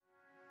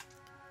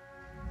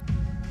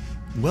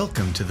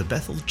Welcome to the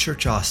Bethel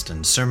Church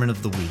Austin Sermon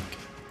of the Week.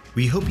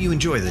 We hope you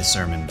enjoy this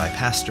sermon by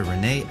Pastor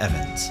Renee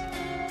Evans.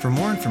 For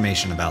more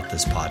information about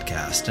this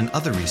podcast and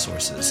other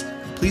resources,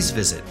 please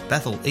visit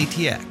bethelatx.com.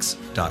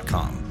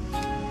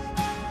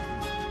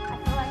 I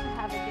feel like I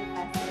have a good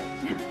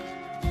message,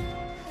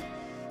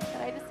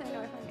 but I just don't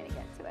know if I'm going to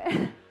get to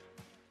it.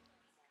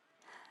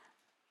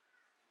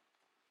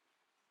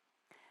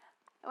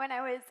 When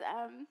I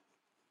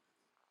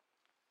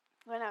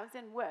was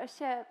in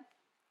worship,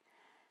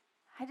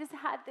 I just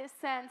had this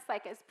sense,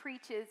 like as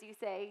preachers, you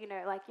say,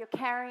 like you're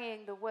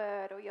carrying the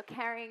word or you're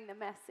carrying the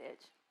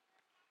message.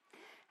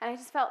 And I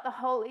just felt the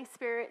Holy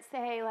Spirit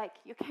say, like,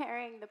 you're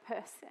carrying the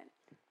person.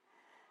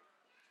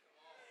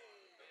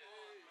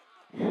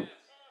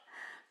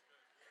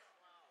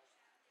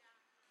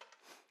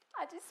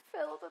 I just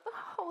feel that the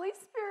Holy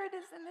Spirit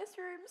is in this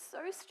room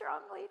so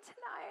strongly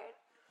tonight.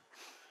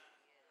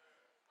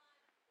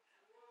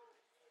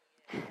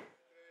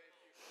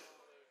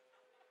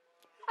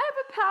 I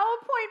have a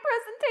PowerPoint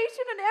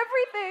presentation and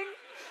everything.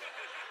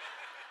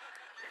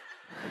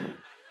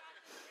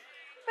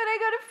 But I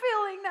got a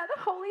feeling that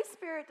the Holy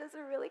Spirit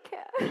doesn't really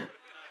care.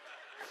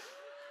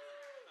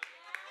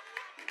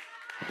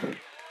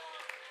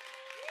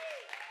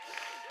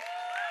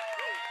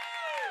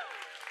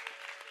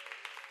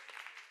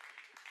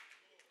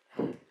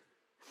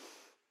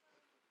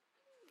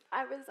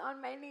 I was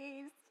on my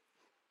knees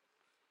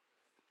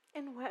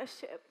in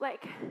worship,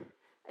 like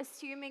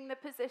assuming the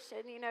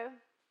position,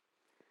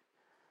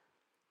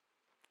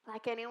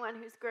 like anyone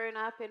who's grown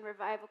up in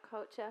revival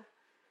culture,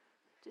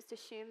 just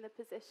assume the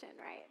position,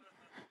 right,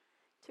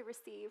 to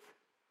receive.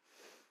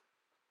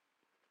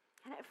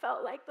 And it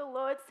felt like the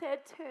Lord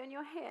said, turn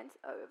your hands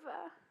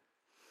over,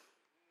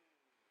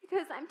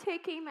 because I'm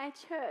taking my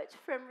church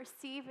from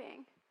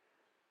receiving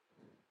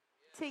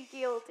to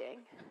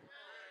yielding.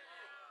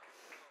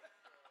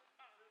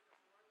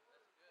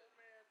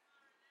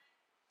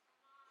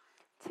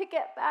 To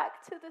get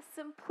back to the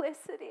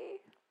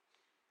simplicity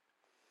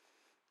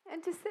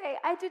and to say,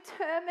 I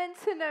determined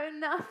to know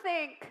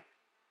nothing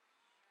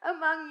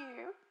among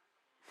you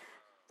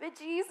but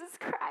Jesus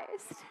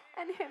Christ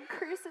and Him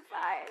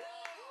crucified.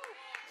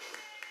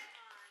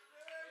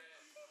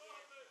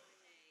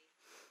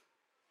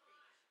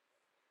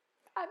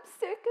 I'm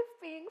sick of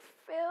being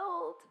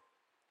filled.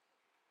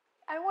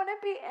 I want to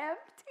be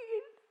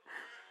emptied.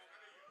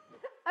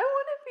 I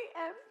want to be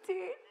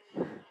emptied.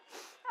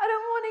 I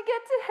don't want to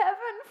get to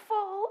heaven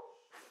full.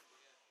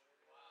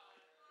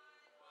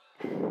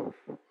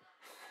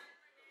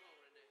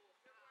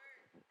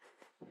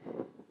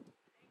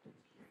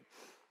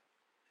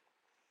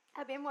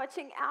 I've been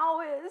watching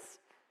hours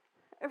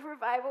of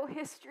revival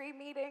history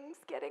meetings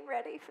getting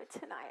ready for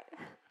tonight.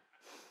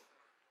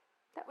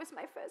 That was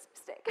my first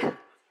mistake.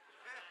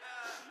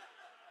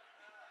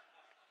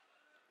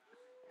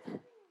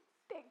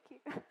 Thank you.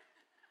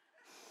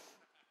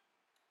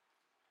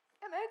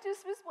 And I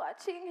just was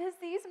watching as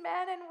these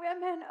men and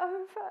women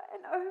over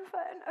and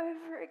over and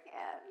over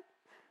again,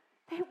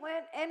 they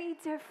weren't any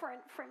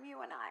different from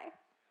you and I.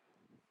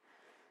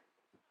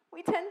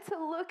 We tend to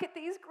look at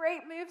these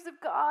great moves of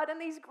God and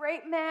these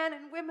great men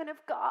and women of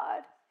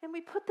God, and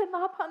we put them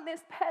up on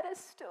this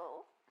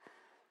pedestal.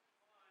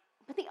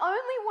 But the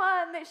only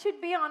one that should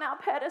be on our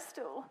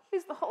pedestal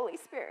is the Holy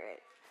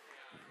Spirit.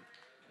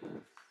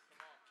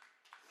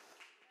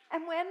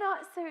 And we're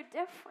not so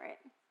different.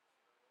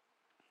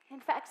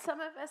 In fact,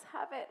 some of us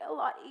have it a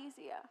lot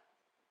easier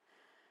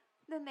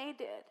than they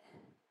did.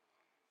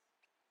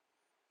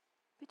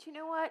 But you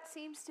know what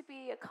seems to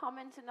be a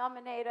common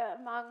denominator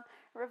among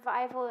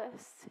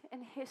revivalists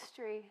in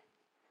history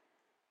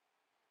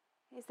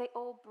is they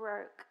all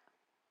broke.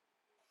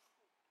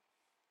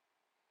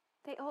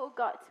 They all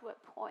got to a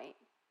point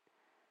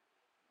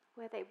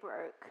where they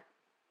broke.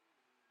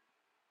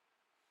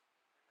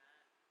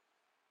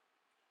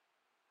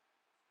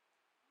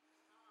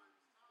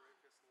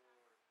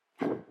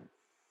 I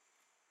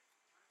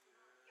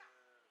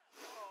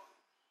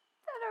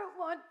don't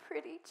want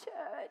pretty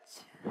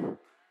church.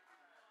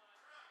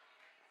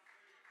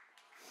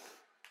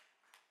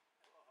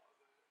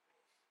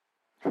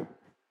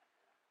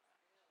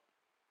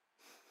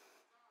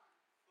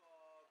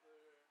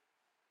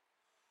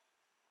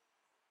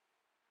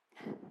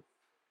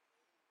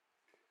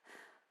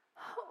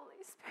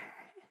 Holy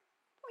Spirit,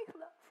 we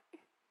love you.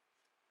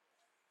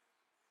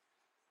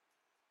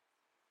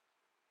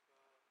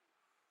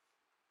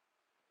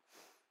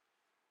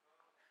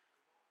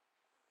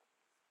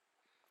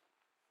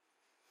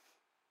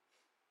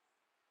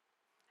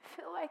 I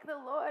feel like the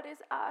Lord is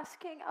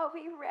asking, are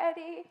we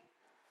ready?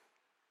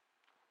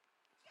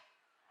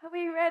 Are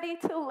we ready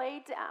to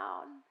lay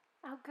down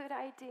our good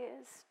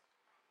ideas?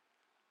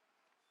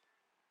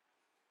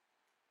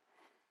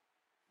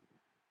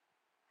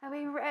 Are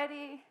we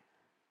ready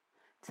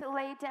to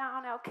lay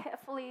down our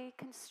carefully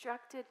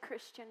constructed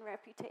Christian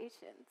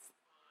reputations?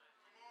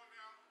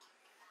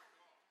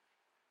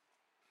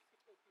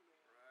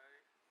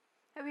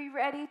 Are we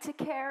ready to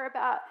care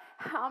about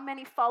how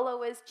many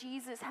followers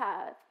Jesus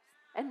has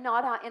and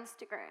not our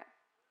Instagram?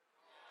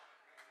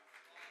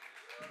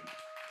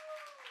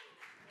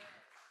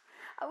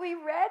 Are we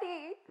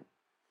ready?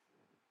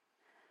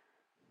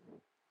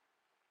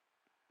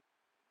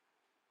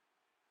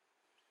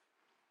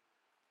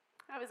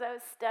 As I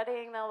was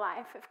studying the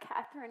life of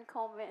Catherine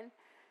Coleman,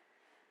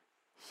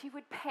 she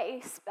would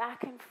pace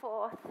back and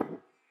forth.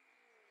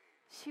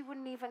 She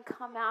wouldn't even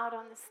come out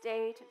on the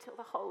stage until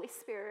the Holy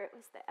Spirit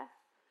was there,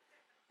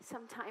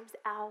 sometimes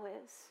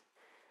hours.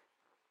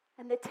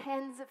 And the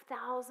tens of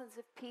thousands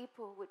of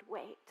people would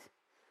wait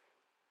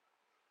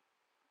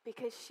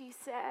because she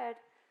said,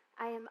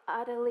 I am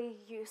utterly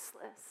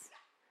useless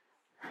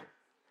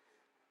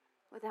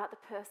without the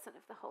person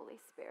of the Holy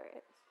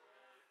Spirit.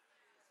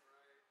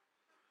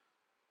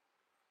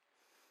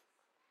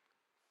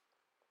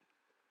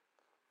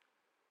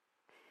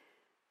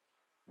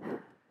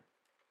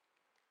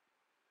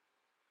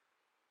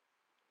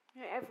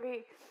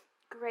 Every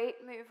great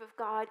move of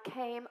God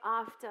came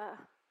after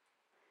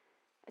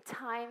a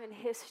time in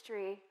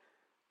history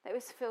that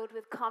was filled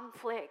with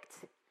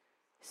conflict,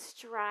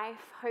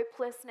 strife,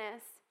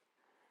 hopelessness,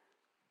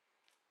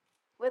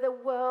 where the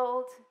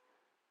world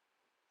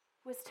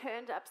was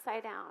turned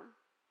upside down.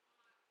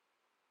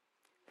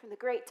 From the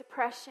Great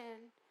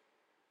Depression,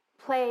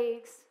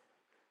 plagues,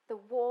 the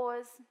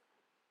wars,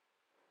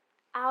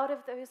 out of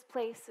those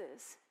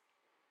places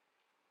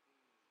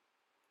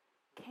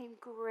came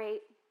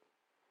great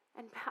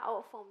and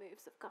powerful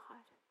moves of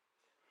God.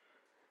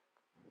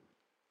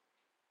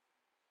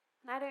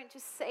 And I don't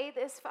just say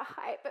this for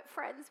hype, but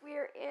friends, we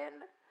are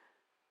in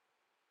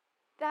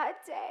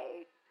that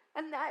day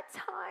and that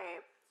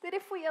time that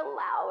if we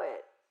allow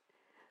it,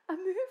 a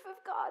move of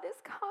God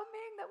is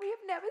coming that we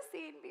have never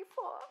seen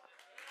before.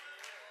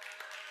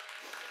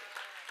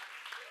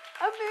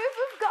 A move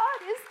of God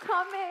is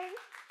coming,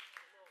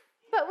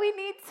 but we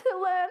need to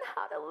learn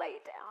how to lay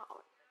down.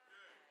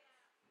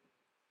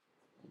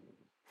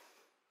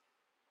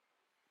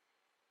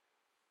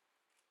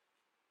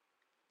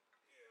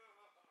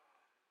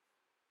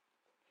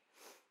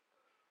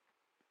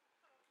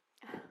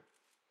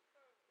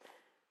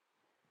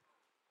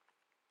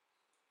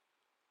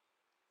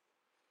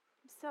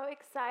 So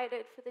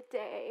excited for the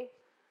day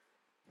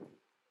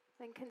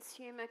when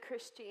consumer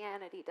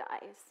Christianity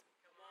dies.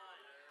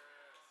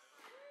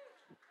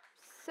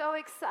 So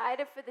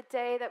excited for the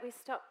day that we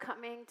stop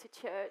coming to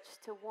church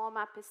to warm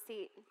up a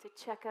seat and to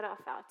check it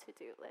off our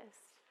to-do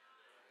list.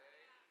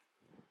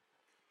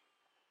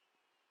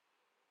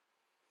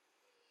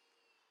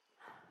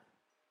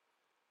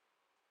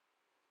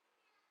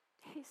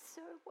 He's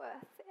so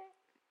worth it.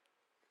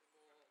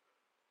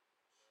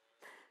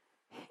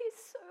 He's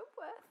so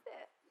worth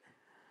it.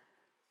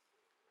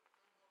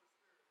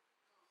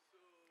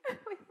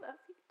 We love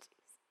you,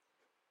 Jesus.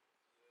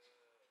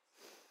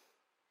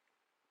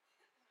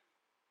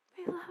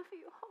 We love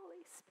you,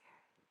 Holy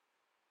Spirit.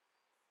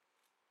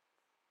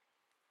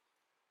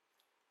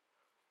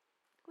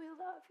 We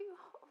love you,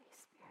 Holy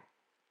Spirit.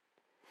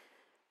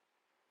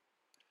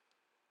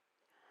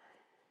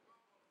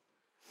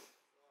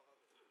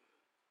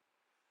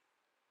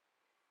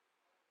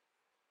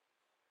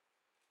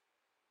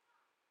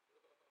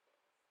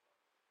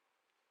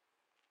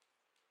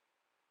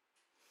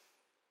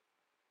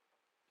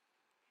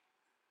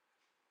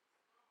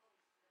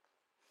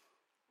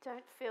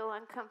 Don't feel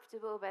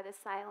uncomfortable by the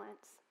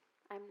silence.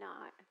 I'm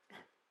not.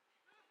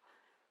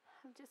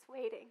 I'm just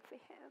waiting for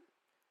him.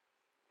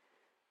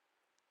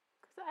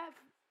 Because I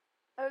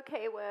have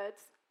okay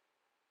words.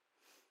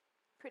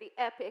 Pretty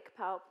epic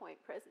PowerPoint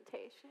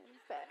presentation,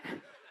 but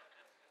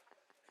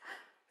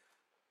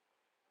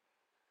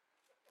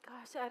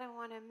gosh, I don't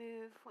want to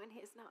move when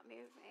he's not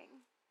moving.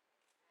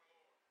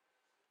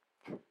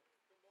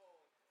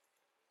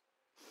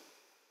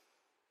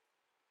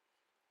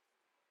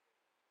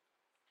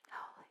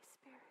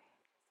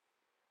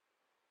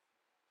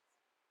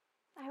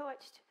 I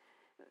watched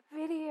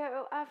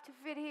video after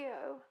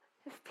video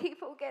of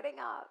people getting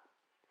up,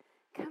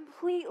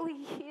 completely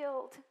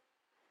healed.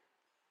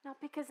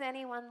 Not because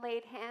anyone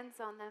laid hands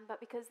on them,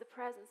 but because the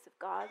presence of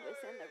God was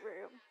in the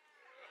room.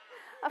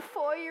 A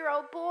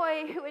 4-year-old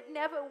boy who had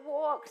never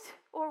walked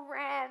or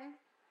ran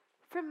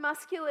from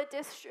muscular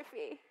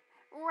dystrophy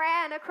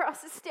ran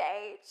across the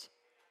stage.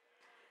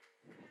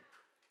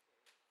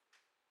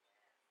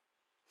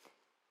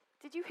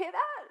 Did you hear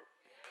that?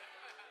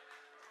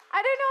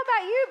 I don't know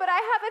about you, but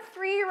I have a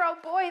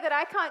 3-year-old boy that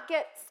I can't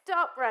get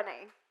stop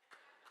running.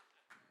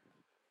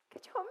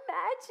 Could you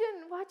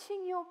imagine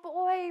watching your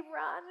boy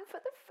run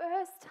for the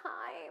first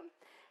time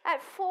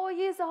at 4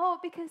 years old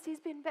because he's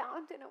been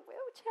bound in a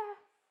wheelchair?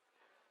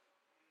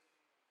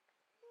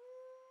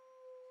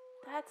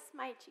 That's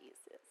my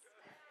Jesus.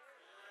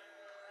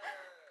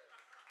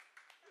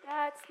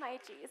 That's my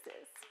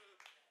Jesus.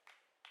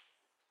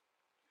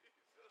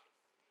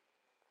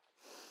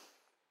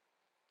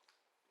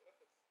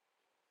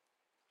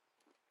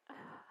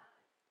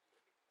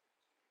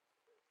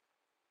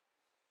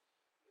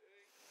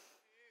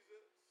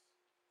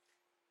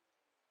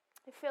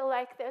 I feel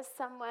like there's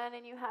someone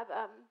and you have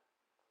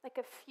like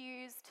a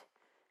fused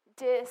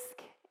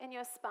disc in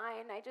your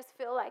spine. I just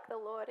feel like the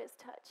Lord is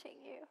touching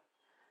you.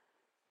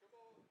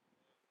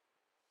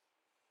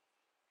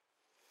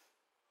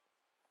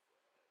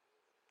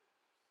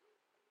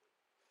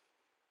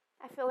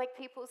 I feel like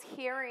people's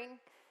hearing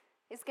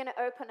is going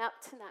to open up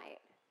tonight.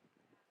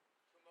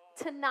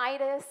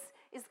 Tinnitus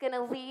is going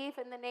to leave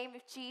in the name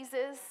of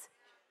Jesus.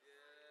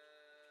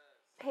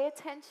 Pay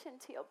attention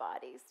to your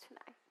bodies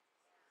tonight.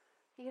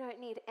 You don't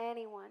need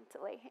anyone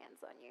to lay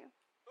hands on you.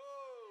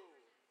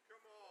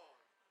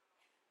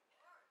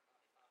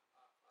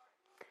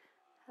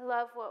 I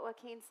love what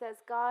Joaquin says.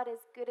 God is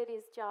good at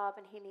his job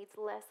and he needs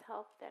less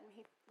help than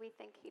we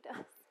think he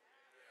does.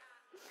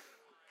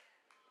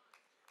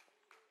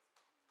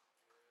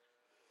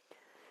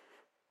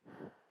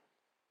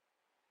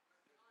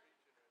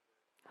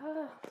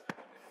 Oh.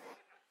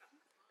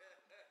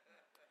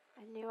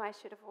 I knew I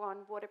should have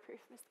worn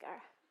waterproof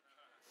mascara.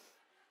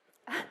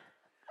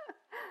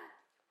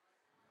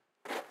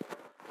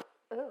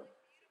 Oh,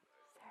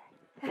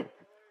 sorry.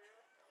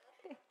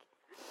 Thank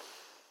you.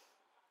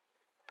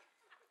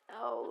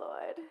 Oh,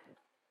 Lord.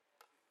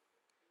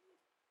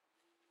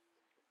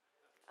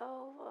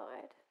 Oh,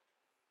 Lord.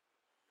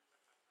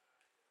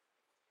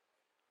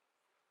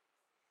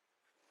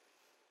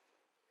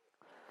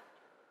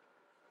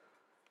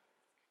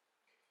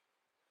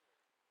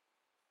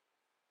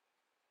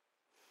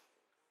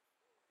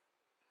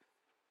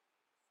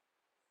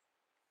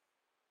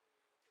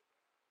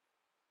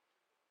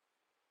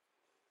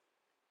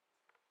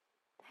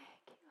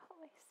 Thank you,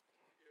 Holy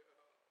Spirit.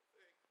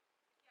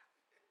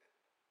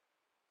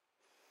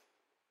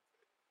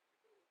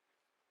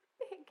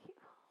 Thank you,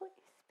 Holy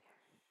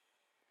Spirit.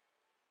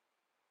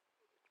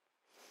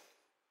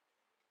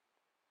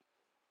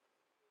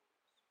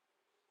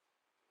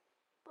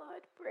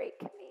 Lord,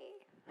 break me.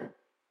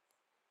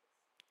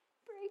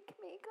 Break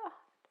me, God.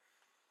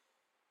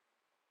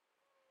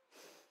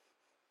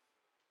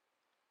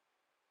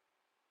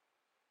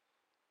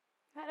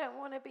 I don't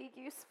want to be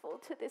useful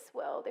to this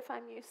world if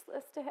I'm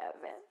useless to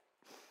heaven.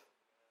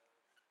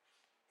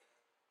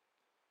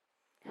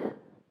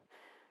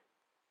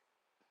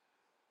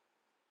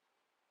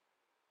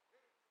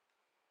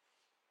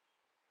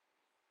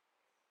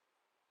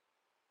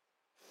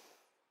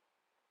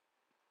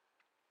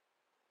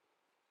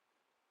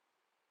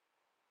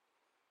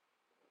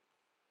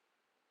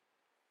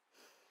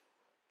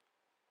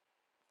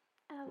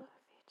 I love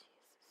you,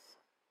 Jesus.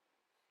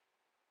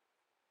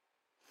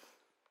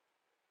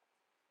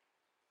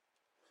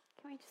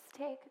 Can we just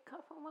take a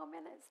couple more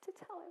minutes to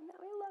tell him that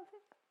we love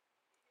him?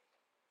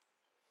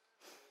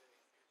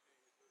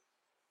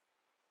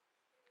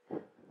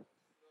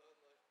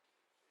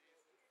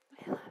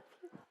 We love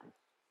you, Lord.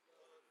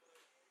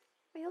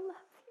 We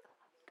love you,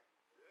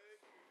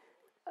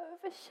 Lord.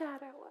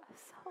 Overshadow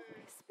us,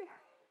 Holy Spirit.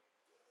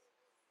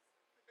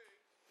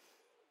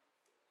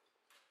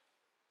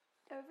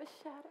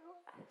 Overshadow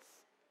us.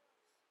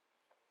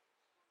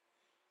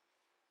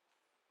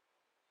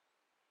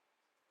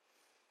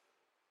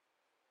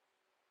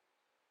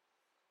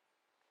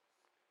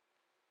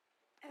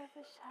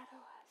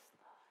 Overshadow us,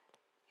 Lord.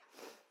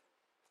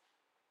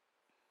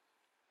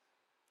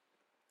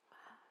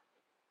 Wow.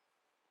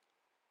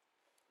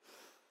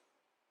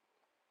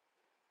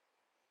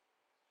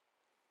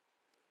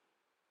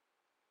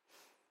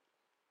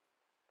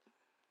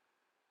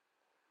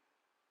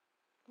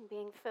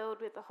 Being filled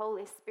with the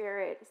Holy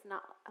Spirit is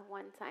not a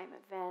one-time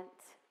event.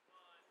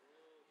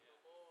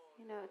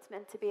 You know, it's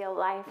meant to be a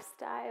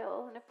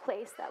lifestyle and a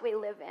place that we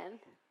live in.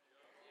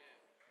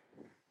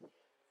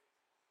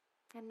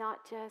 And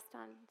not just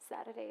on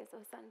Saturdays or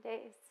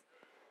Sundays.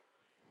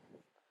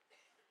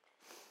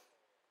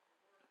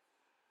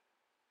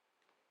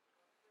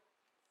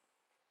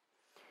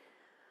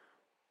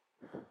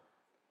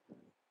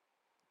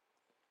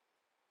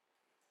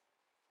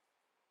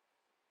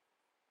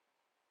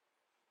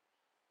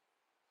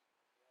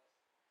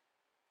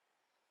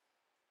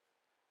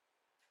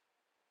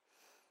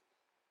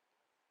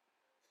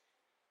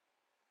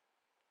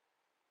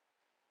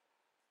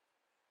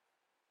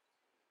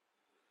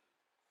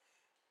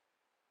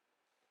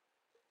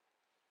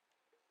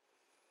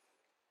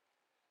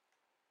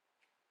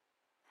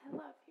 I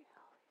love you,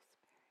 Holy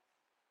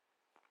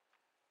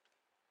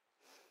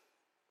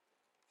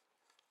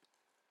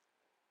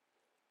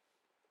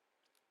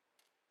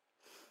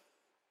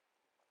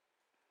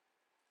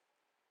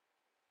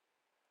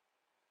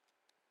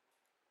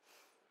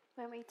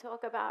Spirit. When we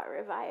talk about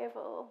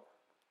revival,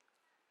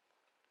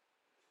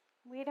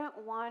 we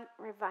don't want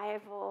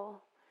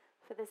revival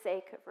for the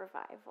sake of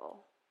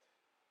revival.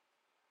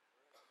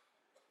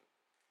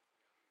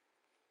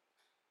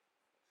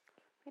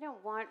 We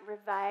don't want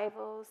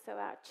revival so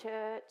our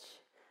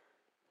church,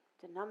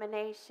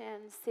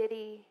 denomination,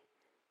 city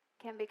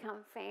can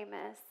become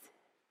famous.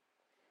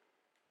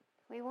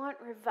 We want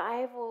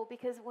revival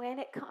because when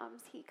it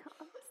comes, he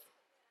comes.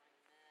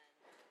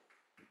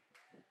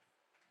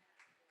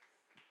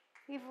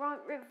 We want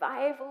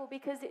revival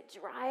because it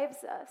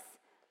drives us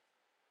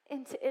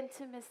into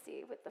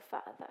intimacy with the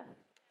Father.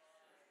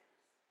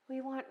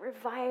 We want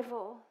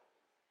revival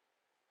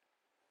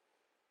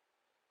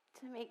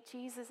to make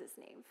Jesus'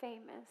 name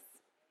famous.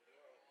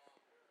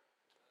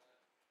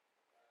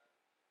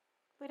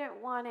 We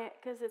don't want it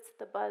because it's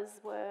the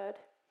buzzword.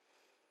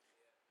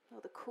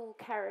 or the cool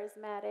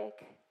charismatic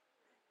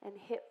and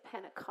hip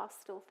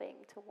Pentecostal thing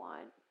to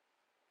want.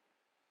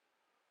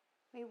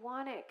 We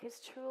want it because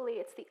truly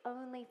it's the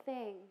only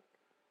thing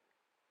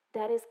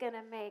that is going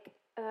to make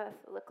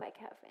earth look like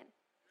heaven.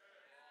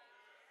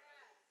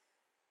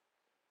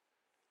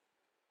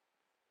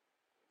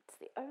 It's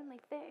the only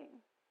thing.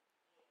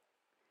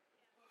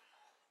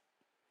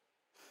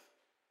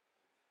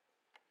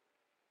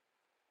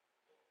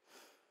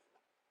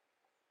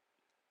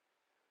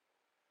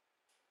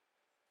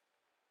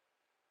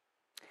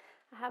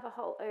 I have a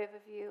whole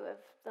overview of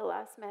the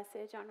last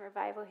message on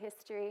revival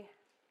history,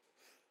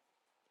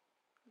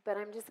 but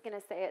I'm just going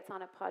to say it's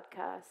on a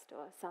podcast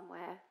or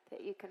somewhere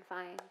that you can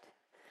find.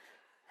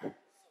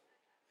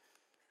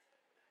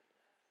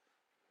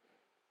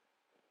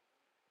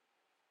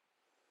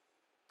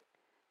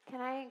 Can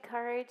I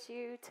encourage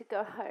you to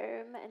go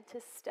home and to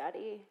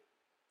study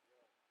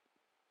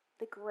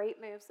the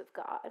great moves of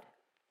God?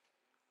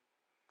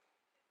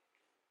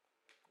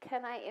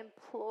 Can I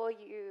implore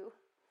you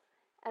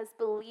as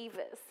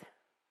believers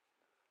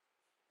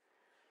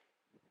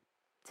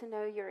to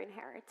know your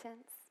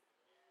inheritance?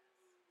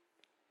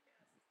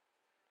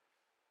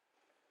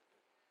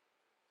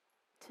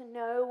 To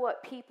know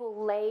what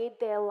people laid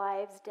their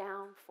lives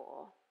down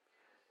for,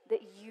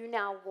 that you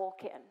now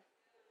walk in.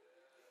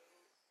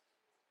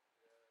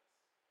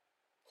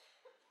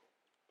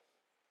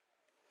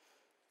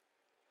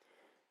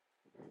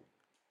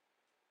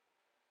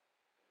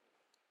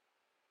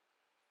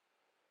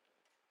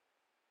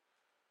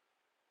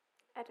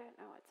 I don't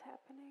know what's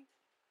happening.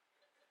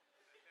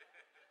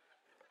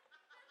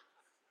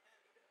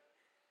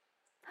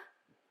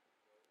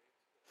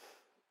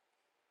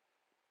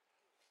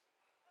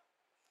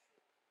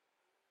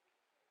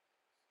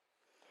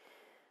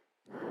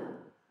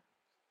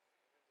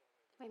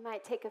 We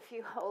might take a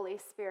few Holy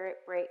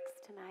Spirit breaks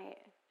tonight.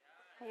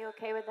 Are you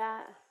okay with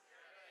that?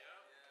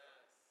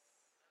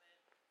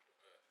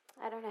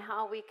 I don't know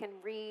how we can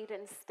read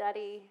and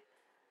study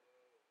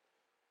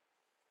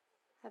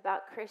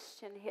about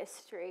Christian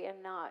history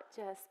and not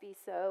just be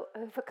so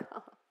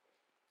overcome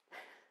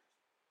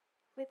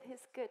with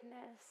His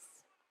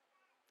goodness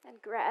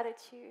and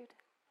gratitude.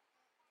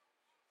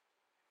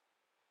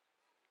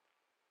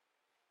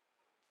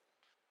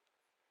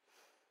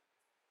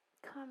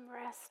 Come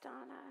rest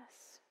on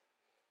us.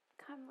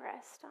 Come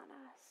rest on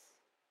us.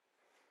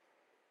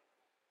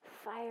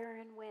 Fire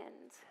and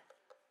wind.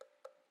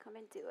 Come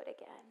and do it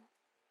again.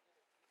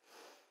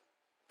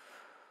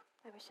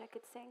 I wish I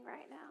could sing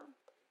right now.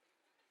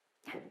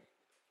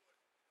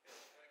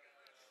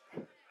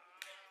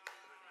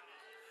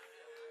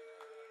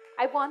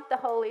 I want the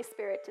Holy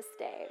Spirit to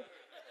stay.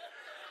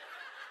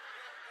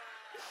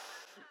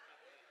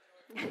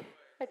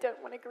 I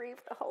don't want to grieve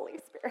the Holy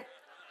Spirit.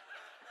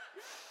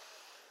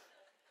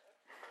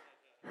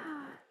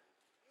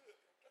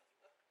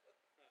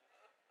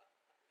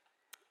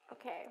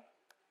 Okay.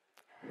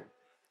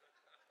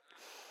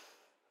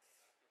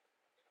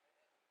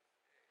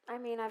 I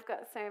mean, I've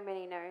got so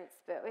many notes,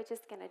 but we're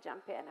just going to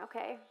jump in,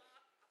 okay?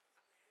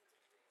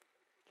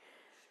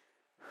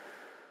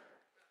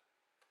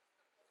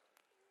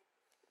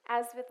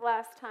 As with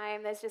last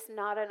time, there's just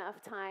not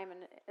enough time,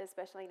 and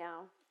especially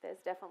now, there's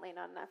definitely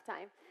not enough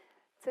time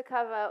to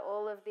cover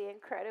all of the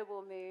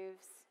incredible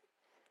moves,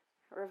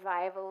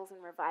 revivals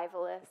and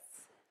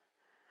revivalists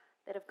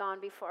that have gone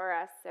before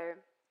us. So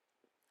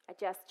I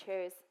just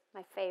chose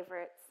my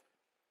favorites.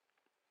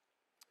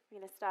 I'm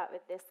going to start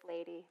with this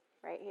lady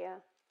right here.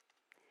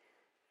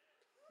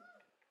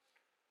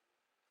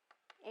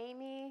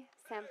 Aimee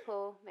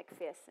Semple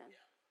McPherson.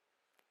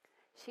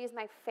 She's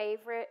my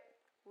favorite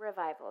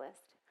revivalist.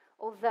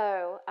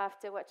 Although,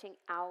 after watching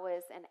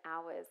hours and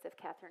hours of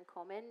Kathryn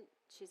Kuhlman,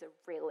 she's a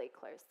really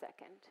close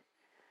second.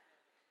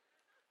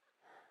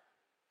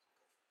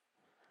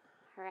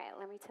 All right,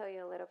 let me tell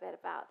you a little bit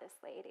about this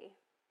lady.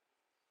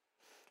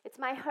 It's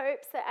my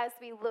hopes that as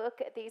we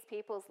look at these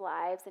people's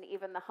lives and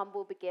even the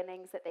humble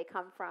beginnings that they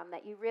come from,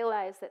 that you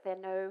realize that they're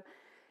no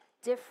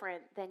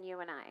different than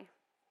you and I.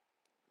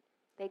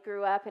 They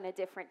grew up in a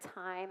different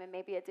time and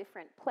maybe a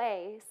different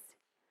place.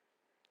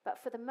 But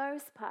for the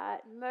most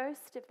part,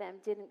 most of them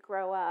didn't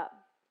grow up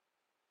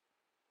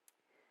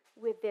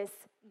with this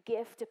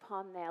gift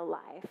upon their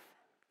life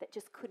that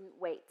just couldn't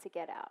wait to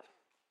get out.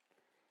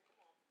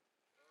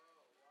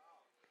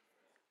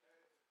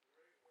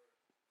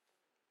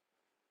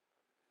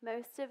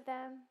 Most of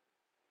them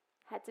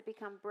had to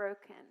become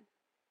broken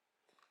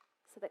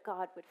so that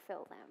God would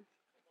fill them.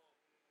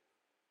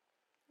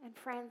 And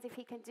friends, if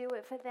He can do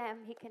it for them,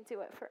 He can do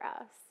it for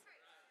us.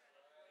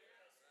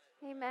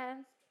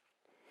 Amen.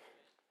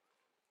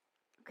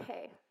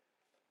 Okay.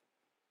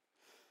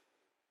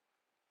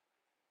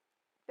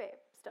 Babe,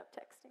 stop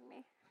texting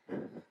me.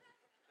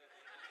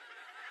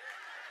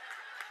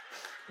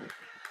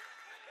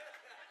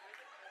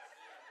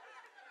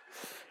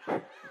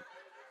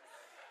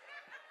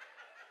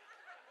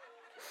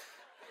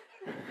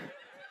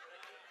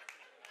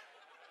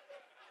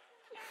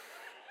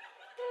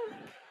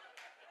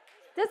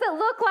 Does it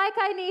look like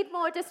I need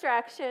more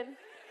distraction?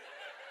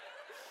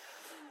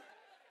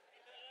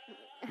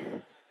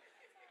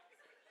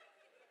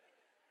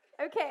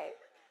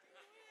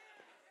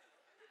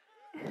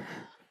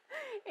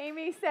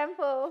 Amy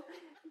Semple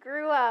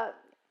grew up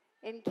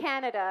in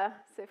Canada.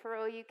 So for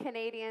all you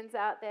Canadians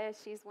out there,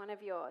 she's one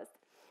of yours.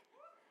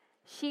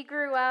 She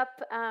grew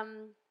up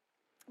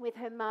with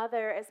her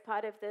mother as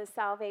part of the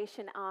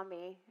Salvation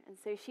Army. And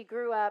so she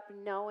grew up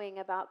knowing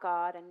about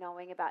God and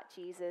knowing about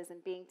Jesus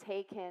and being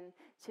taken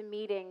to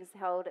meetings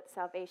held at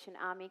Salvation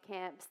Army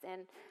camps.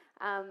 And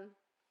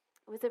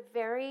was a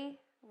very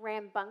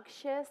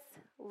rambunctious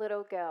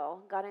little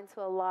girl, got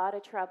into a lot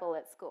of trouble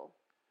at school.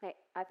 Hey,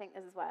 I think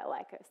this is why I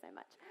like her so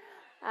much.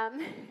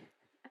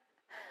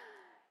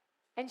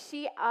 And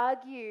she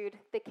argued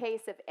the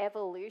case of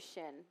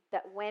evolution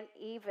that went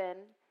even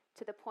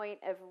to the point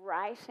of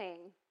writing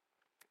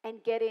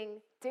and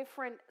getting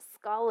different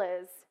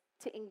scholars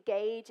to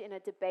engage in a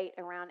debate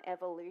around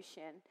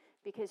evolution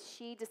because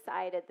she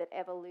decided that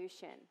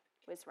evolution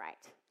was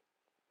right.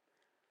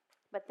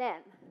 But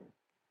then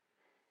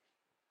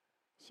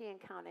she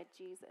encountered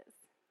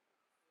Jesus.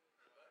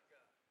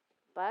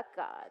 But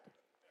God.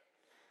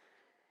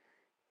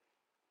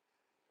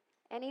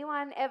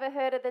 Anyone ever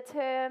heard of the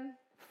term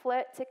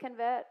flirt to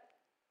convert?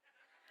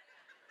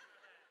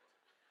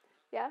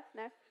 Yeah?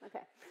 No? Okay.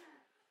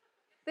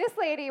 This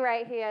lady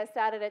right here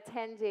started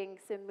attending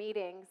some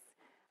meetings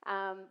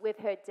with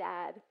her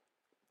dad,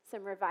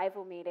 some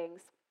revival meetings,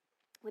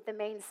 with the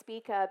main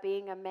speaker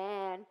being a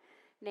man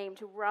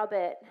named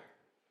Robert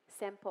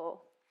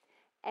Semple.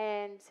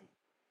 And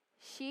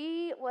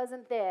she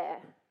wasn't there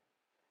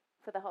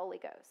for the Holy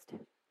Ghost.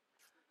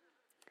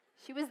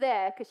 She was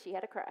there because she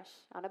had a crush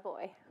on a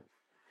boy,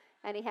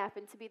 and he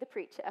happened to be the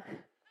preacher.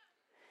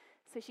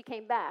 So she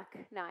came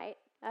back night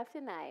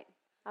after night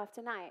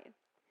after night.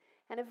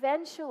 And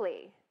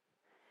eventually,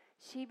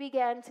 she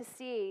began to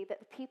see that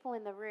the people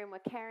in the room were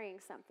carrying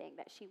something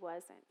that she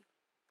wasn't.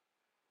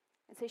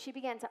 And so she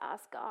began to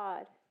ask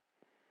God,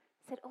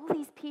 said, all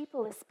these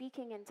people are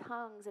speaking in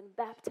tongues and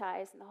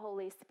baptized in the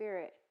Holy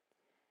Spirit.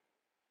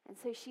 And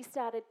so she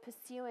started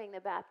pursuing the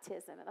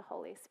baptism of the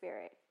Holy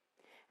Spirit.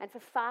 And for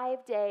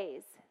 5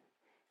 days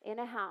in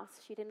a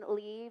house, she didn't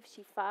leave,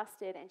 she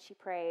fasted and she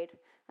prayed.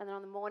 And then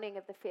on the morning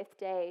of the 5th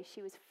day,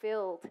 she was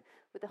filled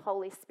with the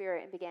Holy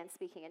Spirit and began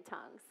speaking in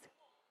tongues.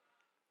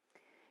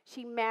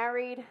 She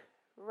married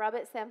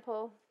Robert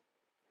Semple,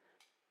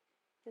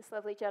 this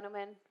lovely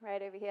gentleman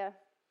right over here.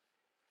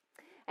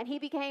 And he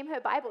became her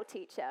Bible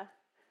teacher.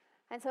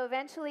 And so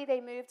eventually they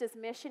moved as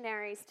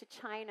missionaries to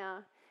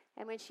China.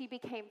 And when she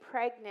became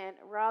pregnant,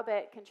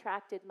 Robert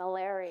contracted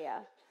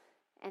malaria,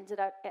 ended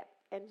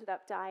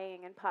up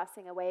dying and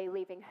passing away,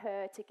 leaving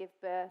her to give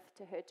birth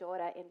to her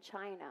daughter in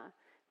China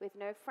with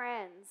no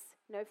friends,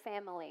 no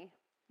family,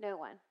 no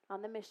one,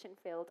 on the mission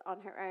field on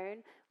her own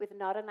with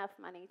not enough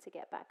money to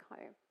get back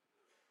home.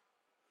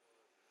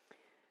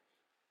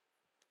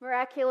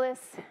 Miraculous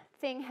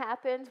thing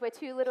happened where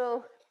two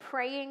little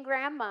praying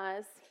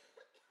grandmas,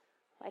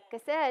 like I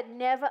said,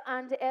 never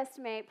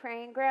underestimate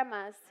praying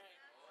grandmas,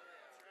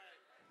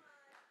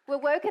 were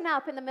woken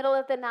up in the middle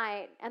of the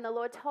night, and the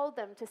Lord told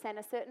them to send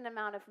a certain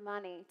amount of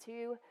money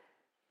to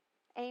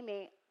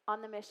Amy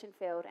on the mission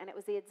field, and it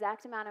was the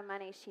exact amount of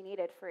money she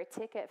needed for a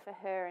ticket for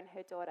her and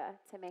her daughter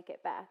to make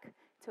it back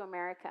to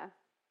America.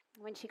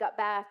 When she got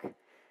back,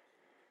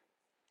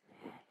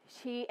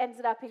 she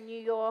ended up in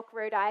New York,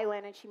 Rhode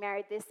Island, and she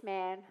married this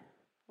man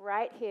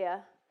right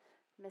here,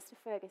 Mr.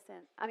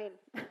 Ferguson.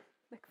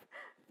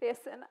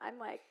 McPherson. I'm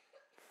like,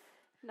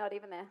 not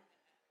even there.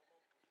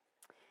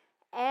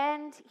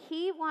 And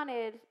he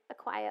wanted a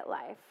quiet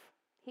life.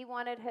 He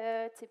wanted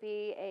her to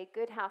be a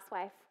good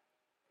housewife.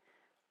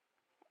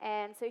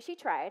 And so she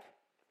tried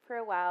for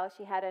a while.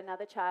 She had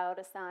another child,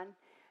 a son.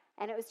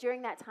 And it was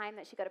during that time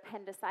that she got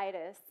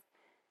appendicitis.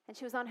 And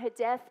she was on her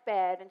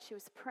deathbed and she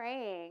was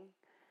praying.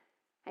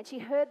 And she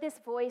heard this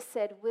voice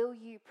said, "Will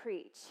you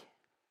preach?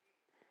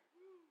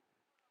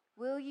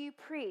 Will you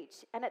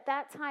preach?" And at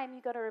that time,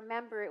 you got to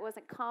remember, it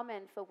wasn't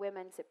common for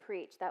women to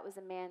preach. That was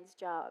a man's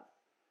job.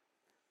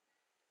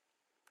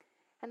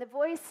 And the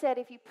voice said,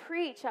 "If you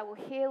preach, I will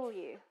heal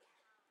you."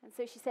 And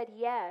so she said,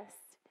 "Yes."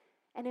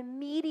 And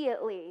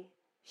immediately,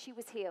 she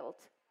was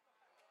healed.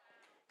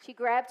 She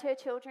grabbed her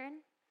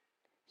children.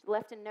 She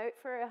left a note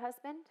for her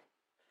husband.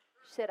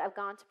 She said, "I've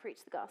gone to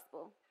preach the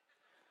gospel.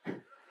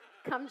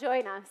 Come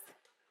join us."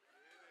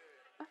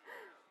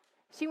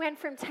 She went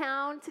from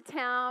town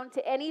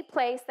to any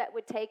place that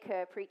would take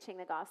her preaching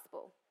the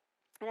gospel.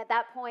 And at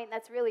that point,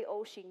 that's really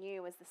all she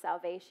knew was the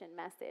salvation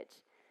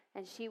message.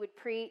 And she would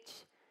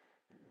preach.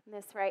 And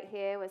this right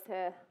here was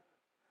her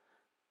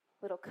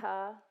little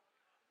car.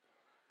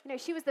 You know,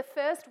 she was the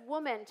first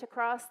woman to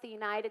cross the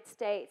United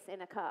States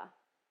in a car.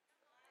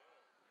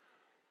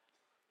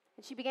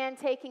 And she began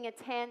taking a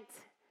tent,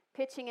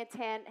 pitching a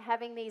tent,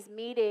 having these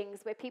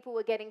meetings where people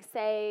were getting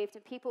saved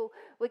and people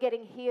were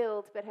getting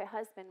healed, but her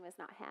husband was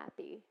not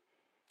happy.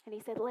 And he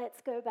said,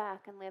 "Let's go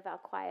back and live our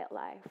quiet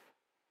life."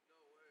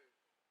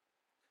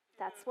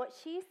 That's what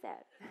she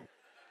said.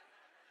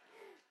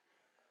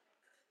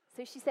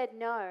 So she said,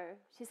 no.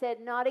 She said,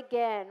 "Not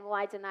again will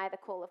I deny the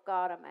call of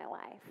God on my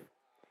life."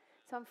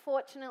 So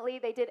unfortunately,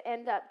 they did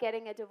end up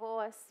getting a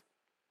divorce.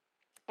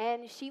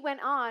 And she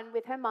went on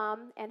with her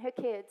mom and her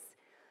kids,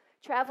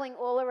 traveling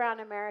all around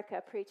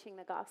America preaching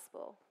the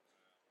gospel.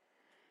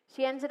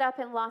 She ended up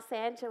in Los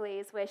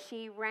Angeles, where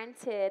she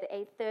rented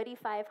a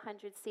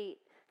 3,500-seat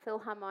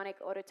Philharmonic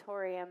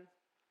auditorium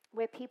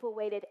where people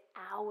waited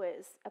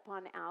hours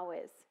upon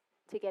hours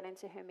to get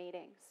into her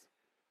meetings.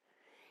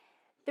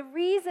 The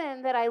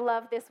reason that I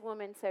love this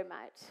woman so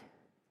much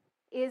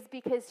is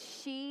because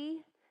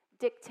she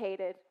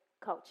dictated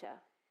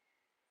culture.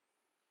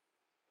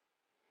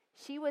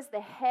 She was the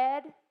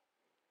head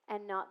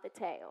and not the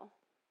tail.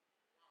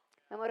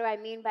 And what do I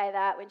mean by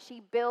that? When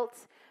she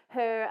built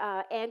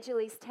her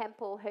Angeles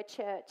Temple, her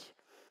church,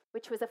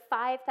 which was a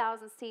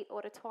 5,000-seat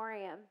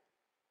auditorium,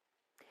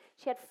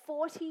 she had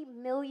 40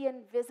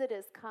 million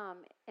visitors come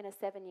in a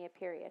 7-year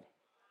period.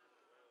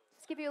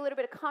 Just to give you a little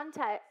bit of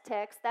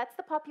context, that's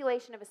the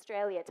population of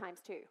Australia times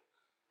 2.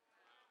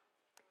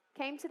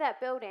 Came to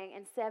that building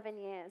in 7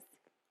 years.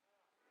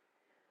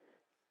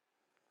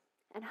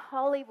 And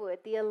Hollywood,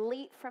 the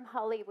elite from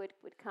Hollywood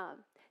would come.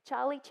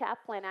 Charlie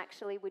Chaplin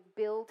actually would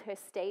build her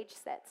stage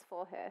sets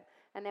for her,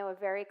 and they were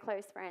very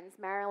close friends.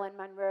 Marilyn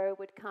Monroe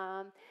would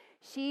come.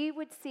 She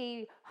would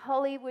see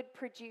Hollywood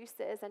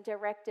producers and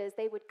directors.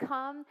 They would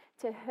come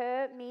to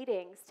her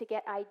meetings to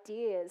get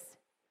ideas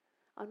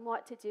on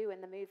what to do in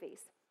the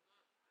movies.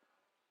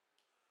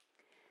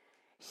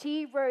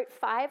 She wrote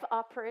 5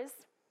 operas.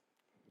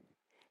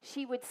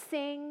 She would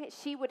sing.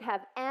 She would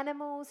have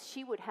animals.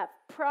 She would have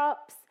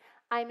props.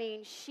 I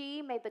mean,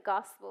 she made the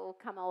gospel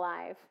come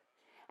alive.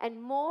 And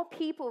more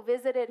people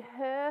visited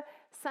her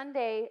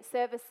Sunday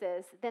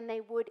services than they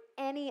would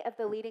any of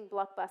the leading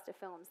blockbuster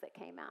films that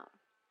came out.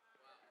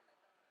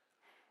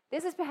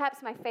 This is perhaps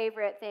my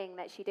favorite thing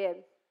that she did.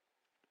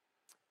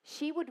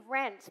 She would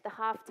rent the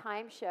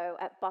halftime show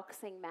at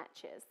boxing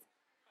matches,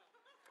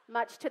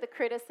 much to the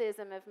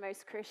criticism of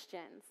most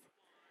Christians,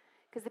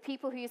 because the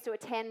people who used to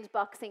attend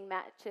boxing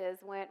matches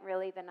weren't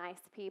really the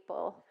nice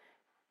people.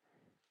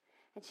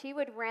 And she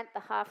would rent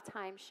the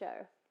halftime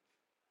show.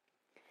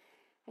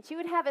 And she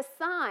would have a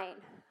sign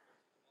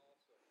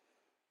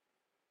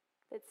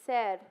that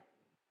said,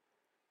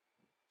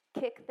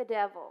 "Kick the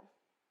devil.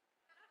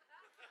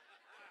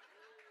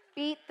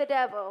 Beat the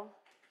devil."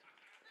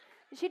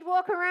 And she'd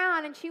walk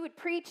around and she would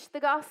preach the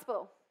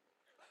gospel.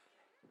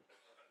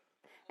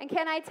 And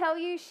can I tell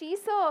you, she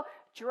saw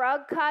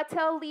drug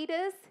cartel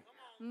leaders,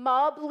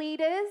 mob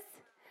leaders,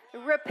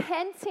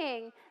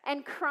 repenting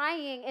and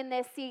crying in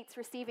their seats,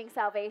 receiving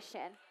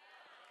salvation.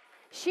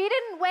 She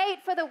didn't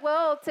wait for the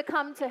world to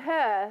come to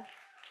her.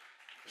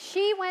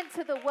 She went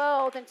to the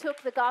world and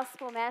took the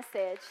gospel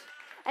message.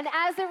 And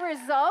as a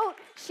result,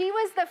 she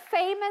was the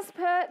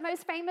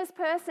most famous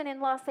person in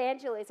Los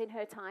Angeles in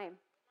her time.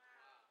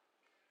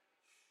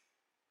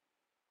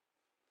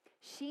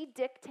 She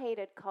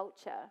dictated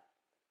culture.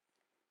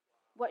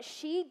 What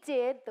she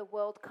did, the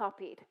world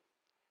copied.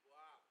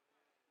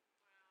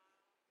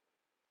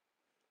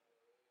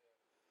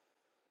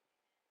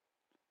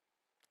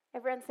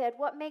 Everyone said,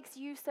 "What makes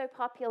you so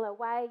popular?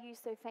 Why are you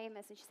so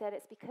famous?" And she said,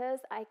 "It's because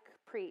I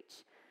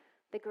preach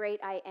the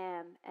great I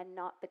am and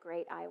not the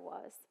great I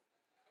was."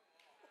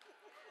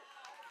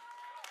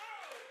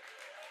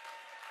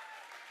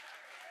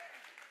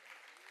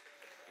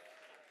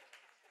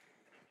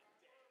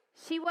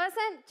 She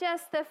wasn't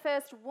just the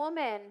first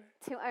woman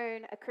to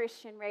own a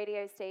Christian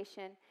radio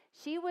station.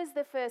 She was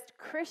the first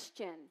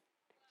Christian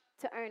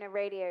to own a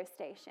radio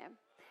station.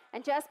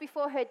 And just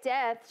before her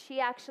death, she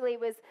actually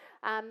was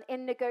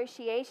in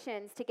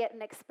negotiations to get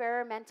an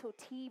experimental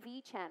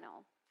TV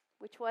channel,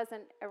 which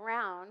wasn't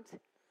around.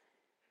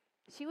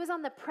 She was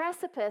on the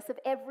precipice of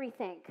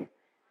everything.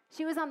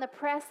 She was on the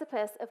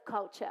precipice of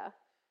culture.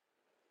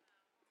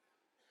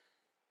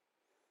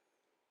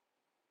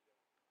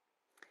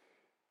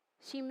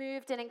 She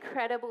moved in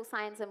incredible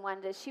signs and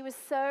wonders. She was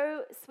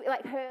so sweet,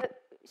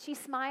 she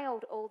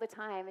smiled all the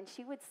time, and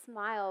she would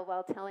smile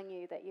while telling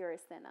you that you're a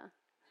sinner.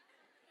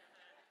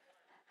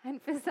 And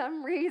for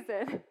some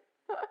reason,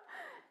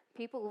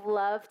 people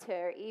loved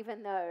her,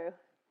 even though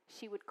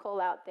she would call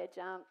out their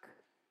junk.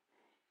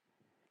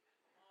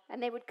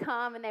 And they would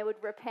come and they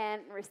would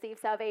repent and receive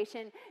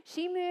salvation.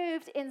 She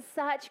moved in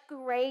such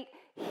great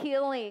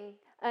healing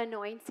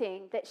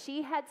anointing that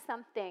she had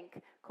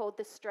something called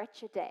the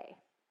Stretcher Day.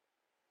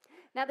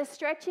 Now, the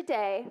Stretcher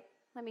Day,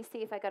 let me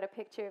see if I got a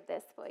picture of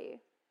this for you.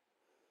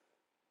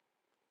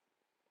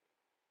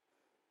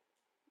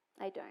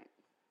 I don't.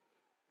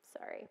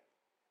 Sorry.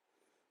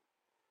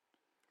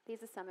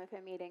 These are some of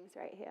her meetings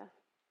right here.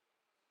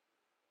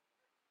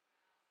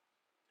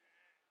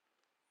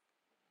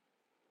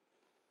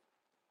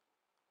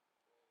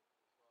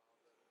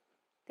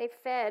 They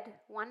fed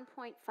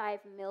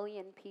 1.5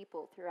 million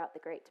people throughout the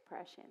Great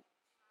Depression.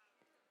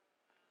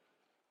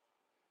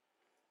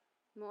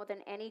 More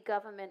than any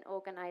government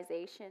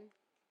organization.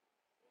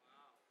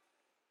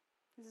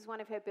 This is one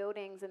of her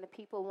buildings, and the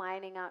people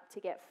lining up to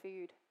get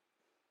food.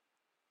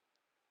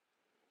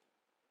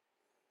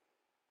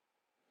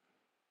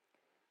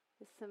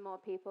 There's some more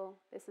people.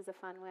 This is a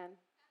fun one.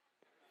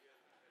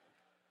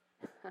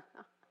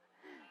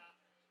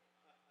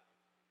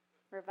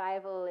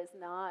 Revival is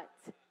not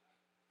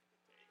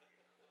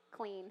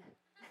clean.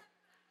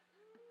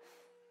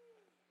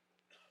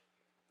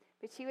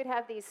 But she would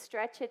have these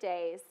stretcher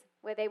days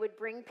where they would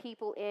bring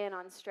people in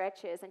on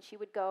stretchers, and she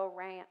would go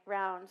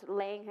around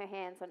laying her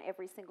hands on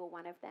every single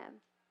one of them,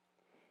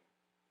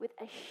 with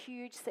a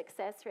huge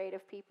success rate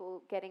of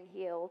people getting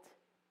healed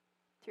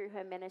through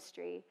her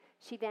ministry.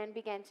 She then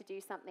began to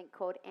do something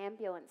called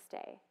Ambulance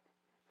Day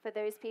for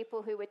those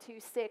people who were too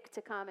sick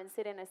to come and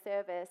sit in a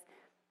service.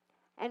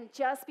 And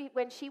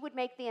when she would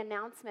make the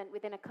announcement,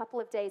 within a couple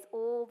of days,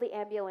 all the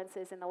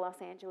ambulances in the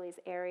Los Angeles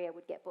area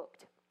would get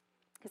booked,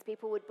 because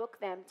people would book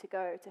them to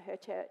go to her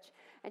church.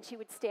 And she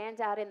would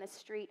stand out in the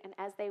street, and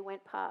as they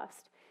went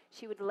past,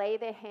 she would lay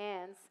their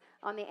hands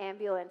on the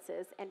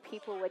ambulances, and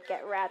people would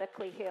get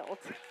radically healed.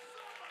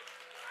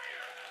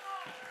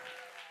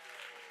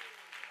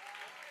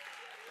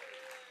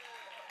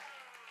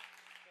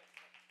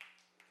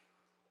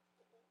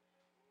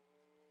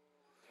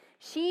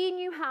 She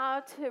knew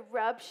how to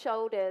rub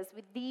shoulders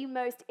with the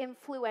most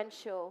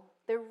influential,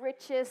 the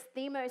richest,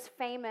 the most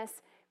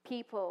famous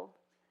people.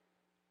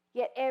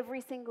 Yet every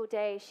single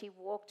day she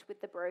walked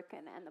with the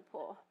broken and the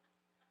poor.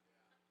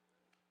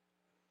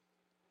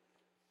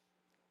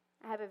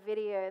 I have a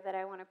video that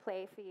I want to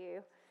play for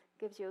you.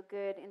 Gives you a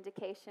good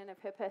indication of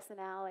her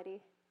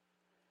personality.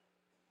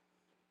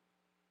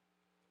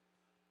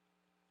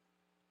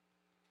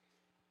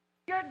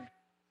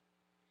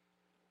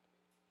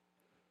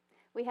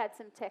 We had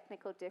some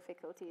technical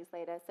difficulties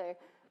later, so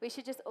we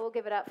should just all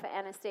give it up for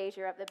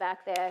Anastasia up the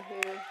back there, who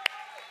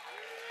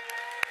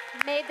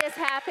made this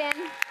happen.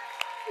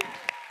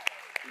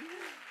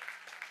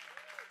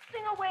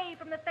 Drifting away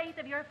from the faith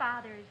of your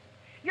fathers.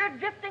 You're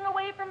drifting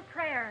away from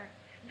prayer,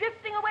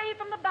 drifting away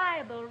from the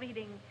Bible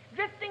reading,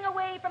 drifting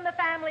away from the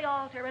family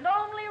altar, and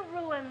only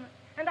ruin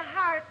and a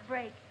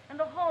heartbreak and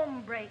a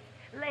home break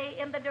lay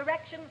in the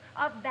direction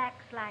of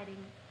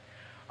backsliding.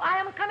 I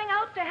am coming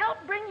out to help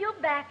bring you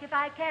back, if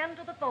I can,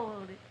 to the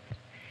fold.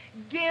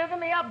 Give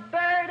me a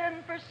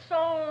burden for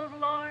souls,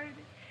 Lord.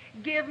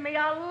 Give me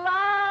a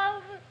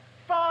love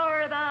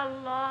for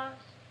the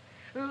lost.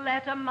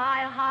 Let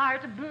my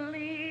heart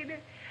bleed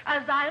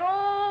as thine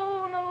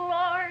own,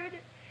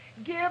 Lord.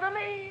 Give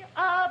me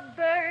a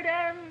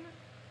burden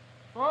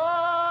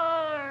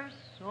for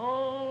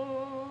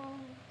souls.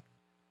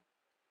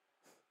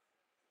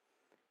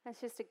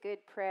 That's just a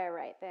good prayer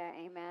right there,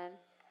 amen.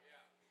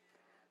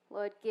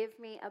 Lord, give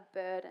me a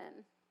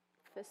burden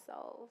for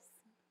souls.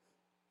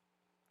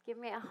 Give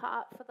me a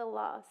heart for the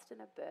lost and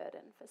a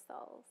burden for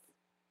souls.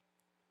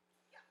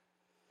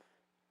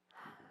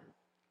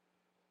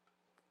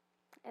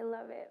 I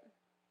love it.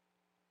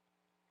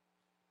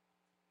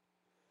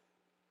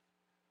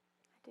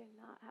 I do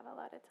not have a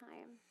lot of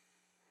time.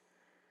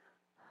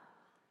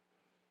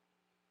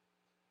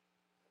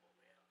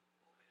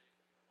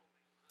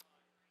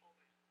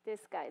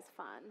 This guy's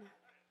fun.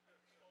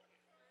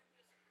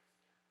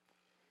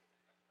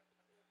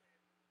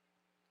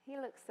 He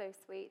looks so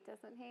sweet,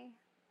 doesn't he?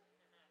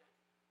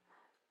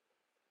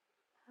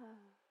 Oh.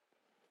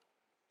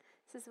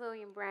 This is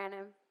William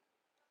Branham.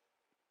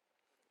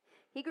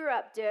 He grew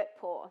up dirt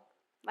poor.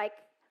 Like,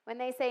 when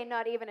they say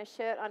not even a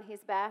shirt on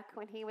his back,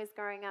 when he was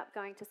growing up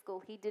going to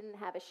school, he didn't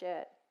have a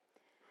shirt.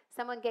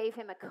 Someone gave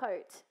him a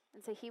coat,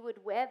 and so he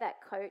would wear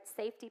that coat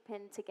safety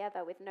pinned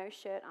together with no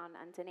shirt on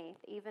underneath,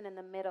 even in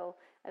the middle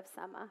of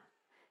summer.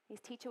 His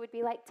teacher would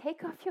be like,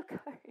 take off your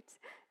coat.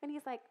 And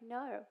he's like,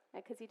 no,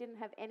 because he didn't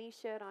have any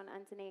shirt on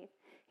underneath.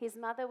 His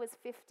mother was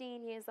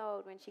 15 years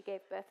old when she gave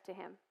birth to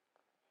him,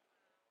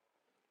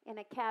 in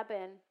a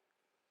cabin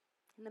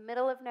in the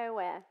middle of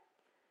nowhere.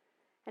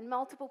 And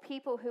multiple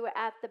people who were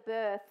at the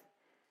birth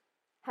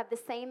have the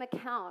same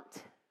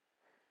account,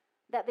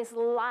 that this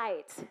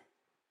light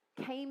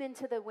came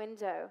into the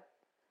window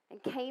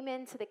and came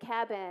into the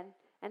cabin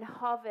and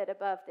hovered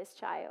above this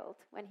child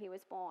when he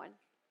was born.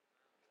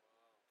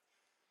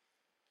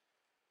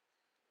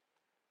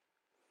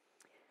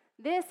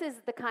 This is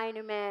the kind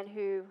of man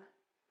who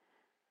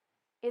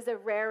is a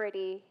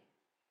rarity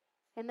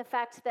in the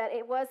fact that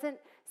it wasn't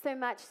so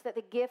much that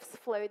the gifts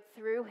flowed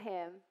through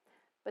him,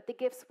 but the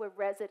gifts were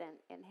resident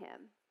in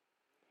him.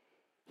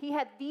 He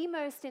had the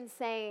most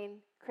insane,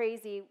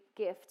 crazy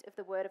gift of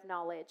the word of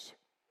knowledge.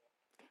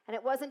 And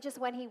it wasn't just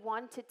when he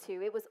wanted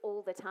to, it was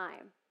all the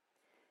time.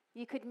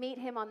 You could meet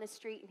him on the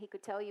street and he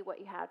could tell you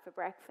what you had for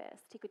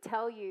breakfast. He could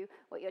tell you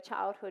what your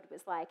childhood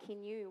was like. He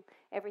knew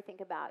everything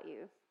about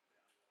you.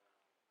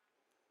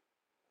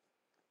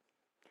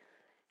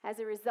 As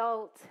a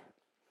result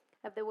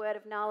of the word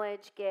of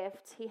knowledge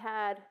gift, he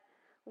had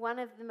one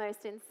of the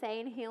most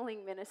insane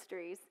healing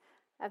ministries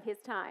of his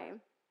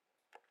time.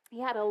 He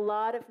had a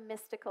lot of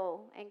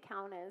mystical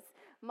encounters,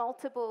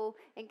 multiple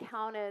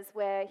encounters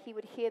where he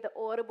would hear the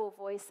audible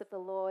voice of the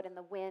Lord in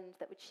the wind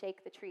that would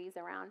shake the trees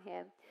around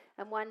him.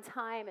 And one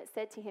time it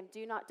said to him,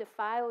 do not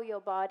defile your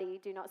body,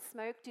 do not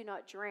smoke, do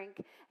not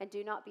drink, and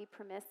do not be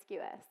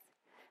promiscuous.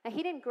 Now,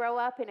 he didn't grow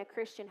up in a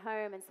Christian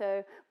home, and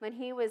so when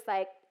he was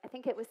like, I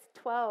think it was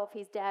 12,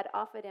 his dad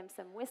offered him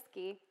some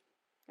whiskey,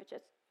 which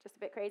is just a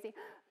bit crazy,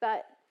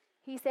 but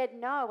He said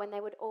no, and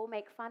they would all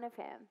make fun of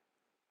him.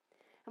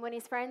 And when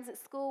his friends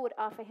at school would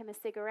offer him a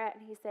cigarette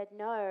and he said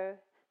no,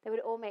 they would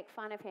all make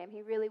fun of him.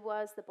 He really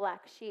was the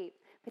black sheep.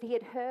 But he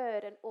had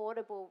heard an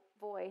audible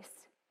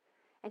voice,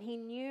 and he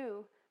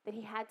knew that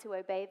he had to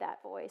obey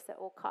that voice at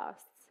all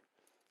costs.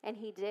 And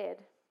he did.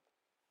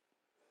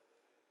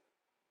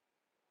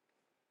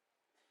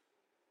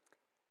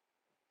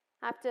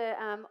 After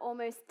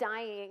almost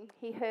dying,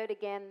 he heard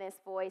again this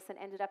voice and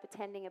ended up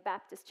attending a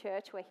Baptist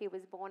church where he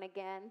was born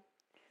again.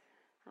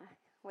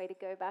 Way to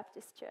go,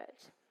 Baptist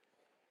church.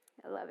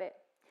 I love it.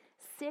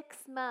 6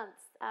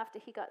 months after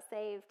he got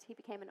saved, he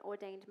became an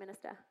ordained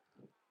minister.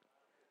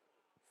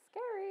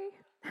 Scary.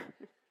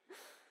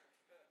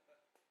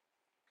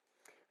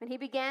 When he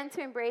began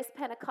to embrace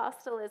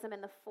Pentecostalism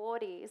in the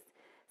 40s,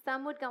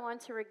 some would go on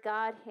to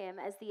regard him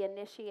as the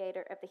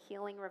initiator of the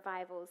healing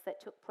revivals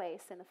that took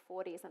place in the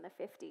 40s and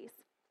the 50s.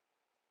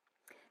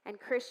 And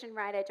Christian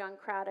writer John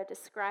Crowder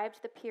described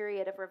the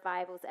period of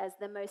revivals as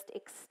the most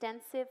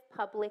extensive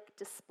public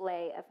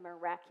display of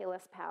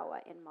miraculous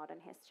power in modern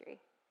history.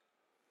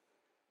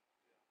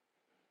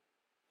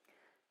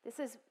 This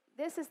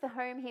is the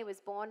home he was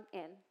born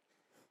in.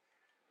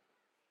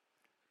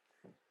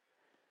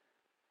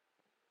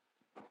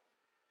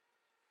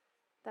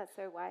 That's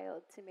so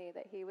wild to me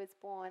that he was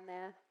born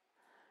there.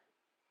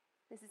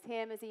 This is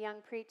him as a young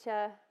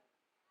preacher.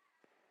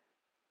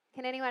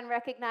 Can anyone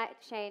recognize,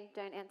 Shane,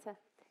 don't answer.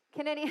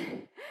 Can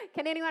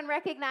anyone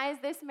recognize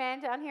this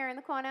man down here in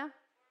the corner?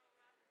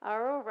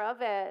 Oral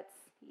Roberts,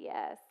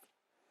 yes.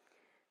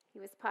 He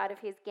was part of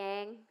his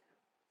gang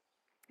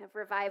of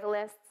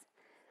revivalists.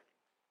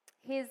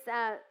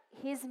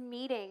 His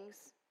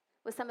meetings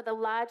were some of the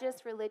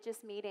largest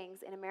religious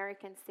meetings in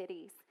American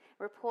cities.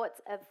 Reports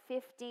of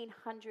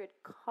 1,500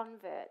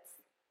 converts,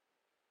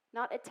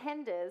 not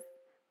attenders,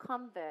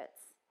 converts,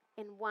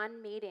 in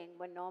one meeting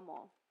were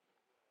normal.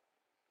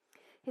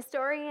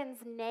 Historians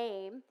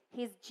name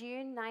his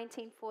June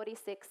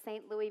 1946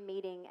 St. Louis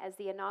meeting as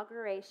the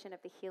inauguration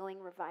of the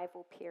healing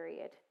revival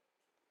period.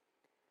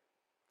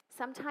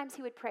 Sometimes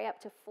he would pray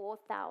up to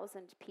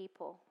 4,000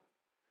 people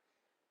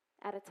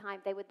at a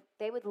time.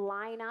 They would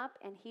line up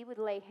and he would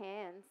lay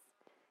hands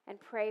and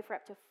pray for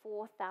up to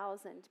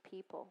 4,000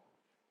 people.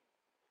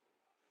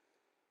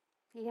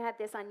 He had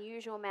this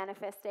unusual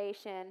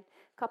manifestation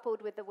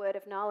coupled with the word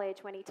of knowledge.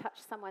 When he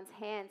touched someone's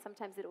hand,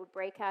 sometimes it would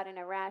break out in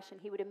a rash, and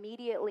he would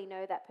immediately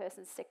know that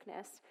person's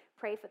sickness,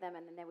 pray for them,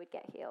 and then they would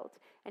get healed.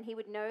 And he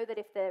would know that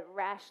if the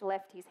rash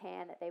left his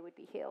hand, that they would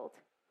be healed.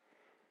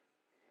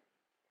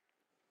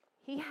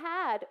 He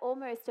had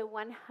almost a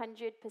 100%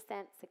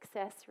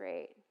 success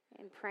rate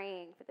in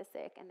praying for the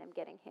sick and them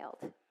getting healed.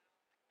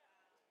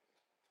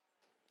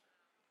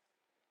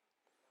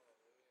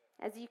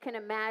 As you can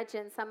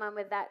imagine, someone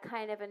with that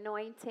kind of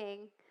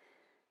anointing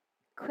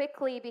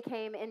quickly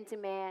became in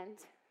demand.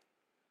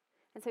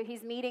 And so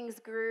his meetings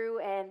grew,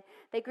 and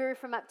they grew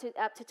from up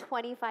to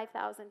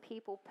 25,000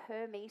 people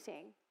per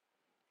meeting.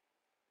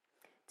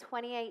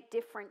 28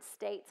 different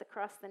states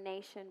across the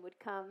nation would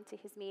come to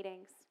his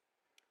meetings.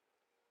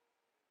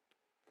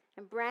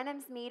 And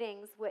Branham's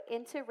meetings were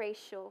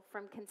interracial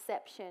from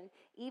conception,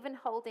 even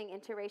holding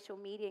interracial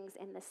meetings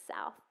in the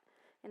South.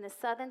 In the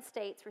southern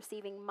states,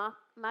 receiving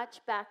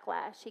much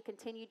backlash, he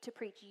continued to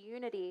preach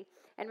unity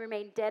and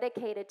remained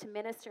dedicated to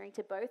ministering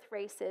to both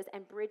races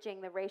and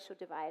bridging the racial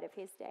divide of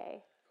his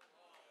day.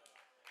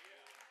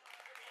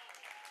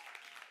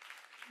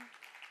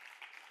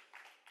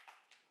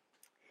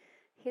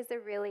 Here's a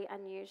really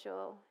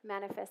unusual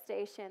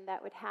manifestation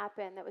that would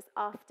happen that was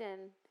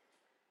often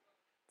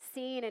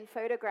seen in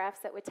photographs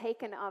that were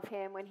taken of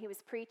him when he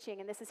was preaching.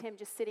 And this is him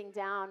just sitting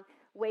down,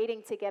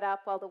 waiting to get up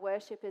while the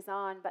worship is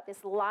on, but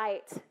this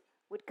light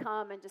would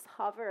come and just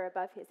hover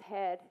above his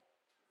head.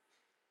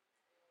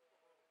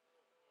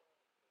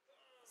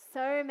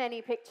 So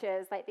many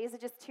pictures, like these are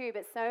just two,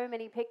 but so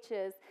many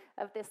pictures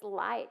of this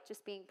light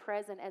just being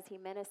present as he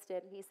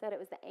ministered. And he said it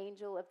was the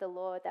angel of the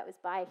Lord that was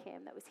by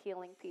him that was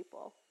healing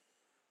people.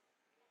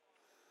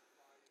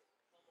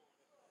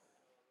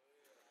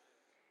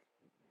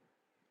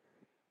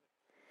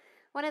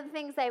 One of the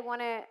things I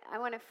want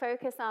to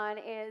focus on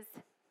is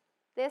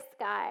this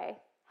guy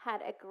had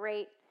a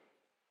great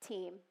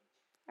team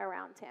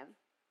around him.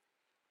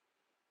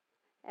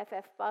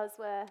 F.F.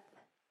 Bosworth,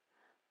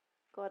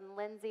 Gordon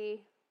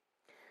Lindsay.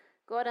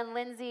 Gordon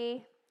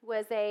Lindsay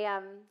was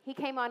he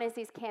came on as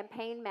his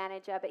campaign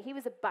manager, but he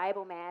was a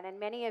Bible man, and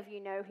many of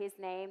you know his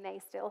name. They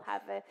still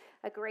have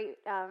a great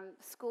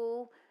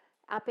school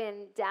up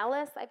in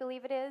Dallas, I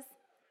believe it is,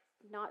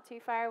 not too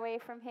far away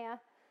from here.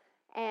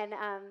 And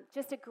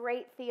just a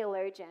great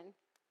theologian.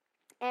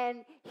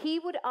 And he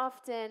would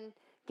often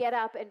get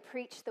up and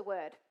preach the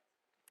word.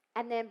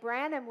 And then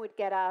Branham would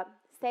get up,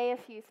 say a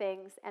few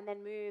things, and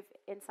then move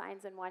in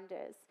signs and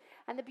wonders.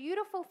 And the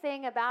beautiful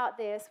thing about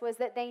this was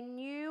that they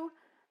knew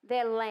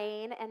their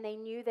lane and they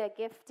knew their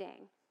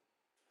gifting.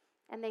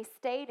 And they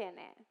stayed in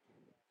it.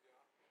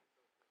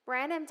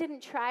 Branham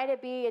didn't try to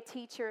be a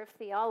teacher of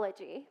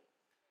theology.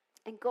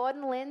 And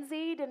Gordon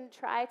Lindsay didn't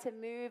try to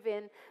move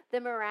in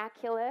the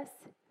miraculous.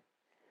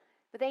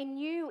 But they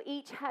knew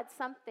each had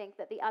something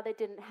that the other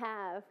didn't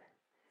have.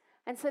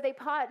 And so they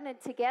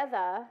partnered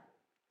together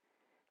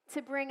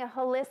to bring a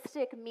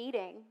holistic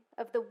meeting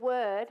of the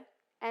word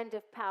and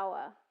of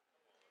power.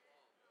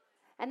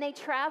 And they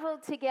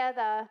traveled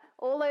together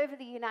all over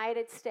the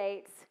United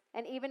States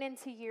and even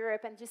into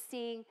Europe, and just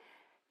seeing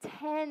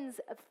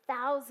tens of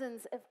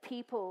thousands of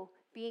people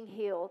being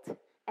healed.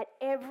 At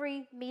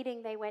every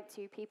meeting they went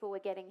to, people were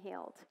getting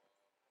healed.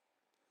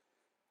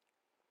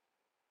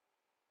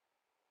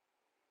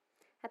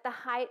 At the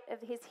height of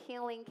his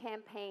healing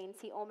campaigns,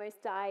 he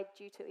almost died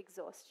due to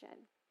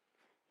exhaustion.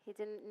 He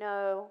didn't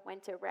know when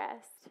to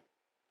rest.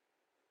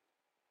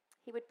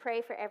 He would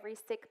pray for every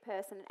sick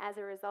person, and as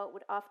a result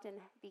would often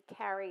be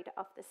carried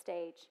off the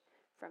stage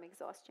from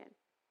exhaustion.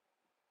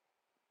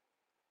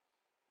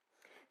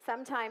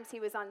 Sometimes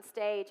he was on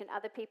stage and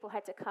other people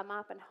had to come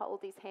up and hold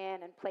his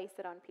hand and place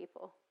it on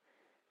people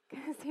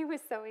because he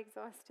was so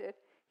exhausted.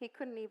 He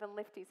couldn't even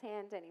lift his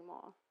hand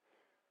anymore.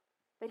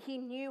 But he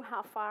knew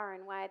how far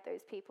and wide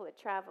those people had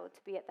traveled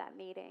to be at that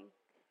meeting,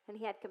 and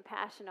he had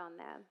compassion on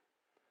them.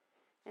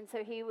 And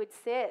so he would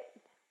sit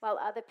while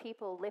other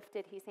people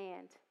lifted his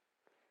hand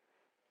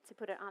to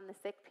put it on the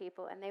sick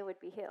people, and they would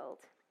be healed.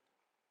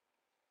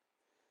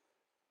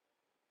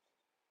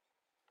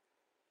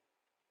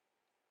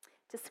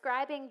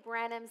 Describing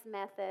Branham's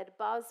method,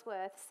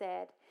 Bosworth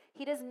said,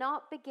 "He does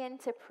not begin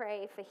to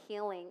pray for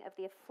healing of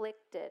the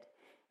afflicted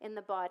in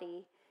the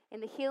body in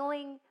the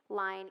healing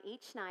line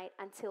each night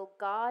until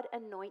God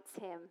anoints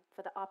him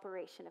for the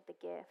operation of the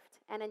gift,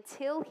 and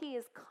until he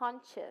is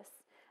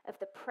conscious of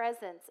the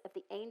presence of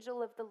the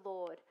angel of the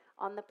Lord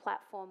on the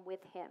platform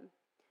with him.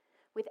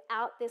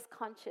 Without this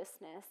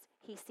consciousness,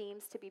 he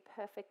seems to be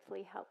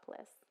perfectly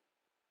helpless."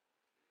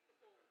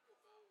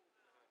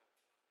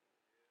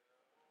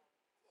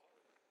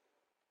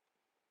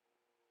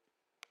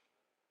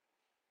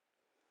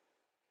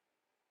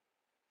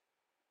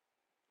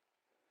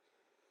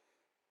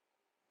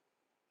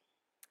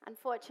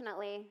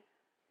 Unfortunately,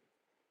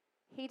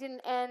 he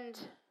didn't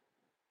end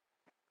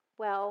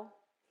well.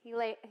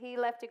 He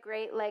left a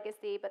great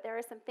legacy, but there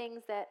are some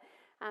things that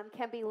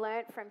can be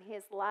learned from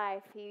his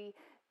life. He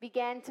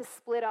began to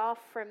split off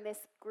from this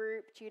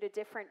group due to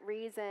different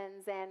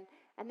reasons, and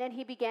then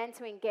he began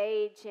to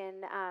engage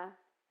in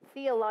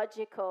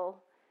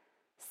theological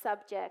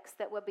subjects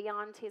that were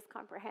beyond his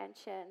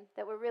comprehension,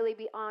 that were really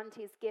beyond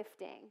his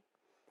gifting.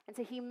 And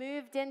so he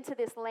moved into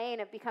this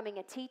lane of becoming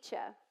a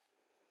teacher.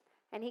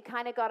 And he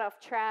kind of got off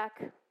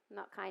track,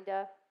 not kind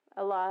of,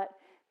 a lot,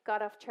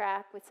 got off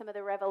track with some of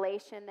the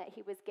revelation that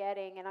he was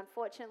getting. And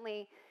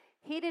unfortunately,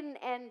 he didn't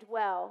end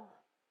well.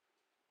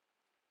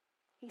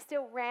 He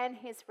still ran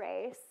his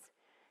race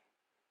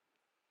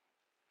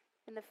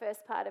in the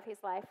first part of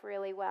his life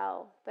really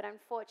well. But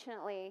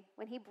unfortunately,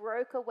 when he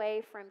broke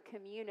away from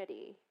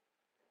community,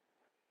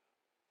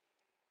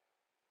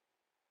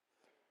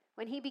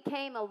 when he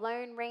became a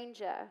lone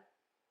ranger,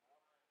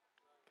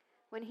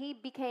 when he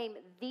became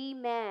the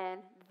man,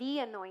 the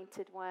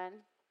anointed one,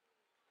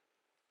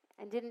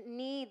 and didn't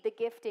need the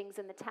giftings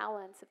and the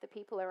talents of the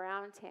people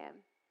around him,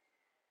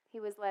 he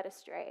was led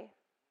astray.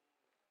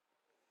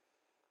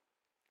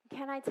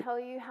 Can I tell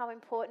you how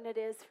important it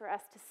is for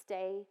us to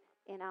stay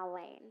in our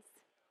lanes?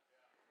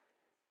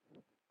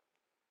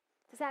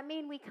 Does that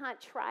mean we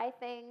can't try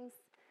things?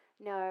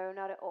 No,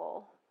 not at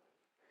all.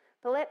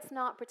 But let's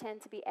not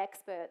pretend to be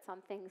experts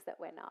on things that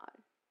we're not.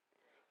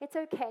 It's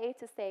okay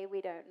to say we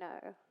don't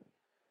know.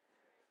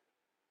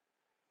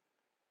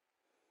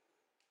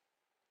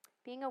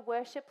 Being a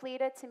worship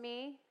leader, to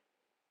me,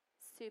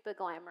 super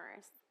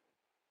glamorous.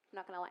 I'm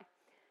not going to lie.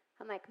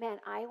 I'm like, man,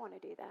 I want to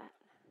do that.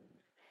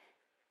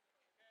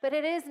 But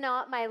it is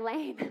not my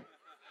lane.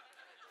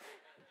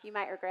 You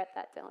might regret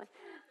that, Dylan.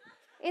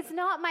 It's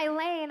not my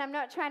lane. I'm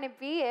not trying to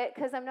be it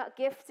because I'm not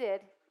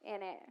gifted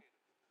in it.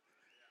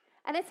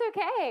 And it's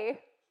okay.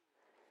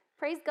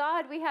 Praise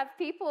God, we have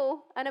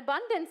people, an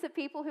abundance of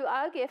people who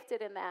are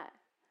gifted in that.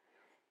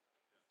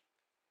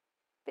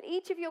 But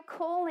each of your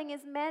calling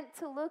is meant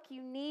to look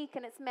unique,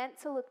 and it's meant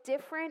to look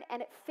different,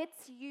 and it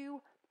fits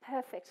you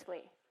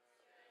perfectly.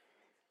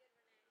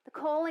 The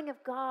calling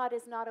of God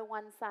is not a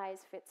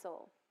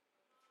one-size-fits-all.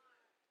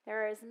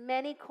 There are as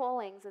many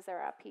callings as there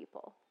are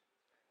people.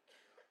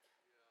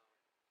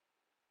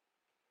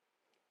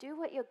 Do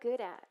what you're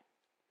good at.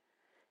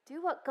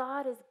 Do what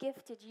God has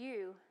gifted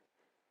you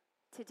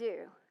to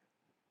do.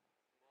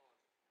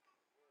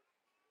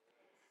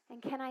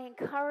 And can I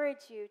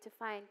encourage you to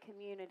find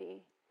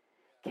community?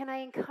 Can I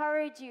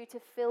encourage you to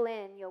fill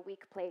in your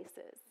weak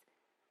places?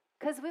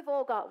 Because we've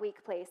all got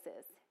weak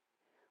places.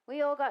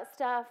 We all got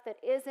stuff that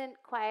isn't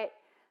quite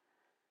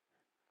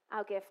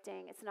our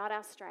gifting. It's not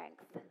our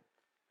strength.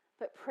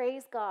 But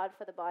praise God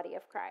for the body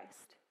of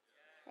Christ.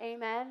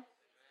 Amen?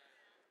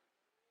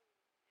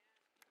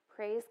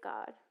 Praise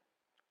God.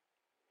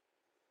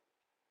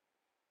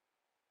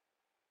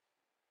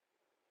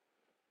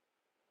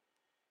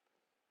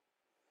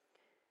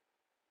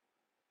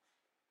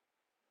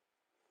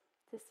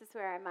 This is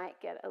where I might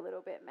get a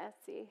little bit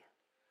messy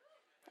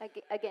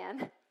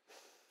again.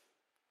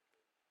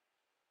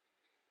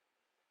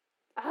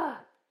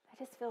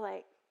 just feel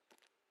like,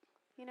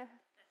 you know,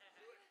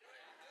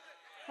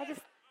 I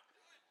just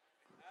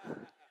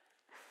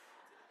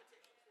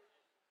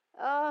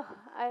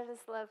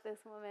love this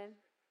woman.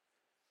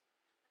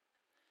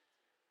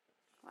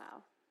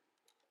 Wow.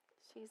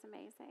 She's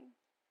amazing.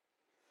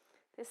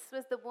 This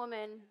was the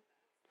woman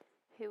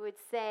who would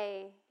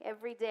say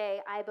every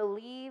day, I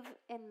believe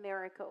in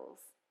miracles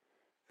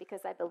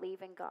because I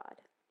believe in God.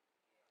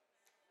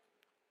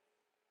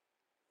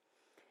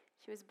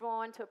 She was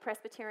born to a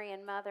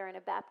Presbyterian mother and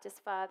a Baptist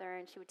father,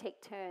 and she would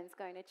take turns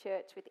going to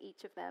church with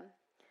each of them.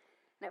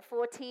 And at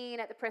 14,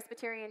 at the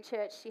Presbyterian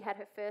church, she had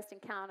her first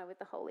encounter with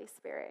the Holy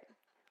Spirit,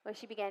 where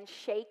she began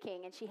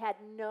shaking, and she had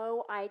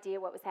no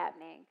idea what was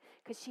happening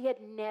because she had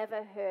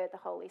never heard the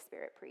Holy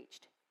Spirit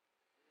preached.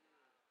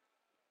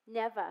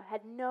 Never,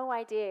 had no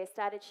idea,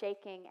 started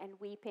shaking and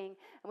weeping.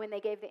 And when they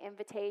gave the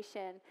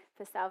invitation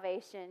for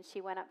salvation, she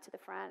went up to the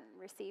front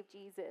and received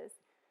Jesus.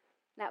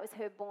 And that was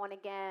her born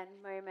again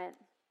moment.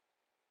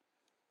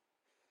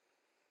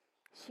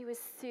 She was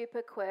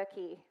super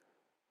quirky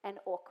and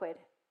awkward.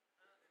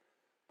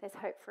 There's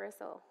hope for us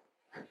all.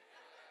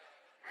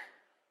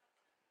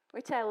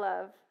 Which I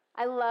love.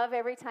 I love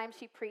every time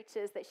she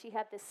preaches that she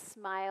had this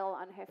smile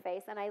on her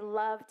face. And I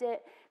loved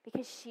it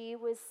because she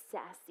was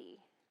sassy.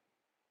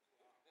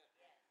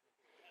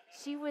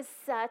 She was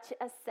such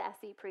a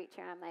sassy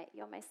preacher. I'm like,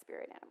 you're my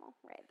spirit animal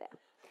right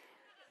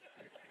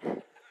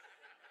there.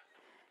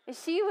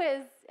 She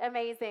was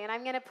amazing. And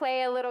I'm going to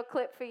play a little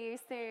clip for you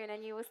soon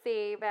and you will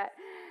see. But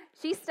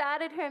she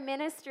started her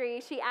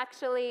ministry. She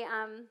actually,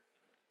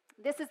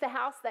 this is the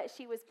house that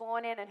she was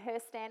born in and her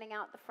standing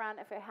out the front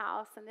of her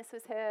house. And this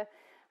was her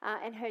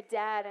and her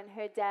dad. And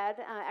her dad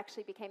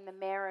actually became the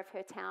mayor of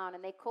her town.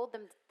 And they called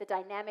them the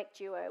dynamic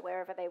duo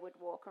wherever they would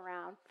walk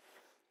around.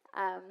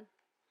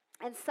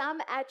 And some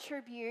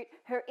attribute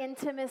her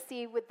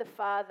intimacy with the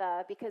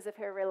Father because of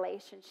her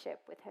relationship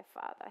with her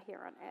Father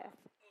here on earth.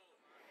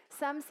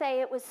 Some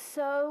say it was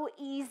so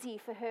easy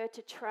for her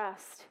to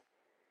trust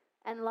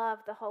and love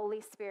the Holy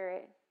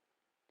Spirit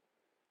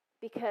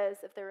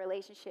because of the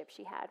relationship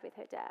she had with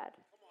her dad.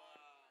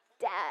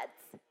 Dads.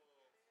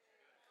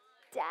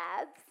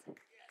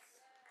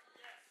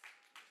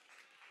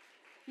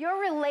 Your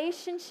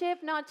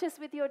relationship, not just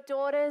with your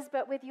daughters,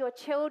 but with your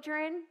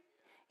children,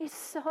 is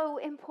so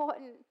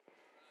important.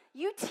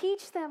 You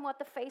teach them what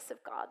the face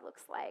of God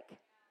looks like.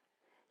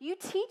 You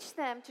teach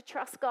them to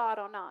trust God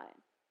or not.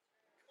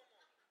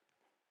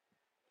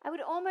 I would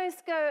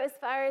almost go as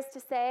far as to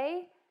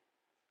say,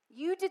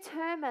 you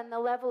determine the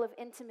level of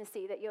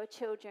intimacy that your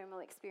children will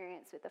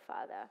experience with the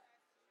Father.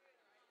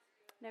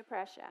 No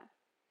pressure.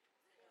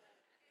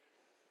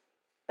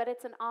 But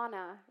it's an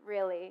honor,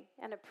 really,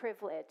 and a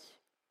privilege.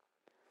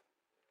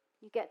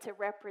 You get to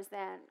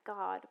represent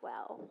God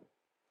well.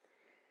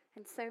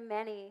 And so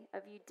many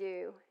of you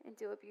do, and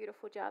do a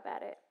beautiful job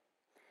at it.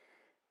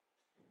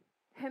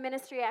 Her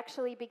ministry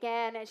actually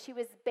began as she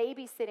was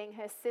babysitting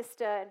her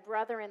sister and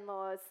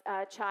brother-in-law's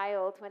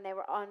child when they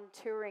were on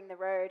touring the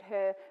road.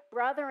 Her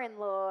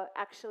brother-in-law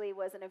actually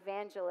was an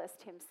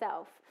evangelist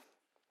himself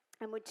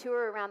and would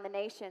tour around the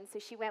nation. So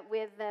she went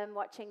with them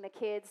watching the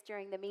kids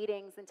during the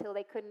meetings until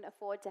they couldn't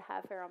afford to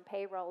have her on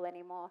payroll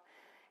anymore.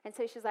 And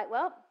so she was like,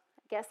 well,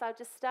 I guess I'll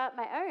just start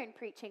my own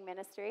preaching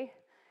ministry.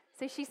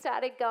 So she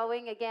started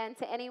going again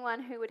to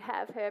anyone who would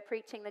have her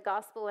preaching the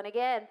gospel. And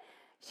again,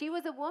 she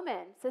was a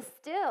woman. So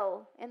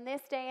still, in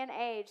this day and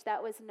age,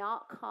 that was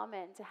not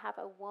common to have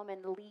a woman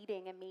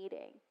leading a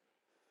meeting.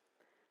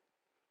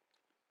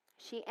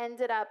 She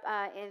ended up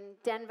in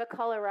Denver,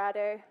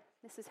 Colorado.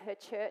 This is her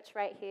church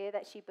right here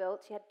that she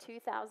built. She had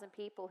 2,000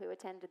 people who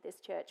attended this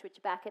church,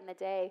 which back in the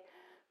day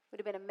would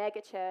have been a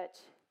mega church.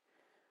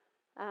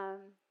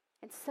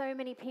 And so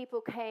many people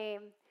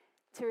came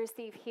to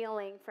receive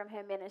healing from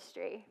her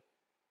ministry.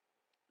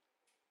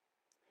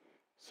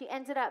 She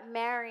ended up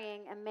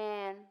marrying a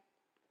man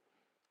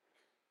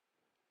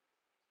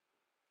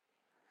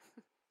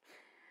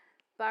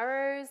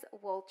Burroughs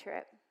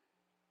Waltrip.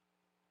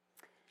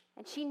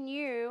 And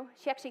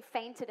she actually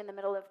fainted in the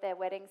middle of their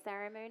wedding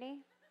ceremony.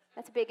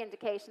 That's a big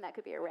indication that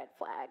could be a red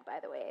flag, by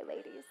the way,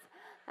 ladies.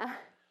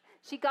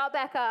 She got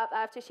back up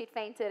after she'd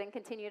fainted and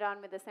continued on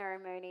with the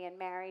ceremony and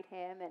married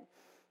him.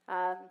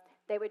 And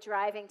they were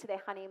driving to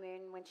their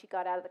honeymoon. When she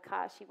got out of the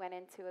car, she went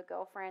into a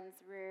girlfriend's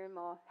room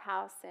or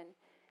house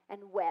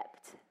and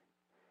wept.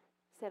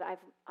 Said,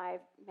 I've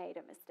made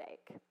a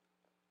mistake.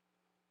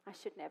 I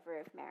should never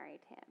have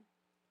married him.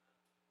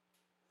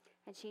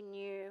 And she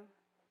knew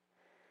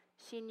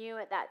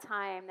at that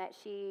time that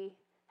she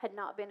had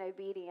not been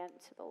obedient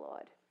to the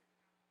Lord.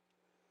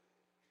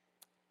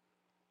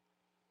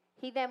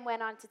 He then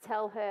went on to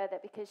tell her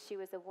that because she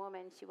was a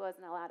woman, she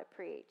wasn't allowed to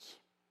preach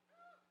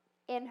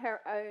in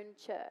her own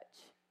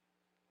church.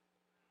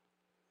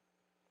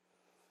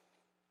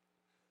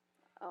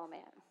 Oh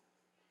man,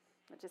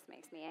 it just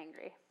makes me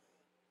angry.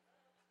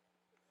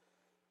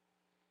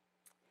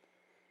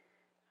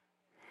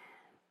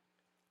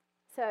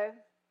 So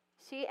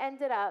she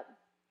ended up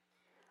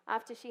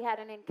after she had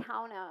an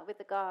encounter with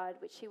the God,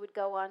 which she would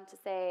go on to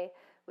say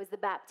was the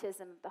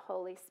baptism of the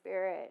Holy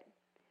Spirit,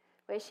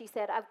 where she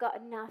said, I've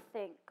got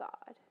nothing,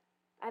 God.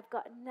 I've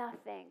got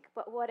nothing,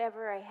 but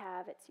whatever I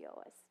have, it's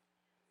yours.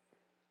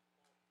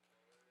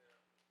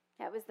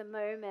 That was the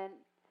moment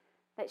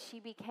that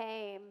she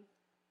became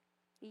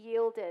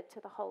yielded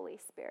to the Holy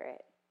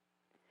Spirit.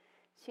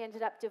 She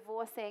ended up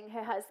divorcing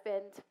her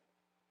husband,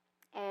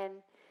 and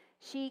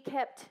she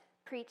kept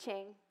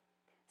preaching.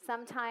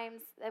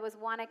 Sometimes there was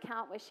one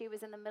account where she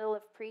was in the middle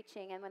of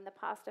preaching, and when the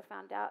pastor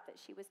found out that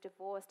she was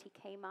divorced, he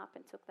came up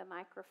and took the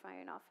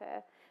microphone off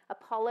her,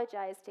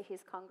 apologized to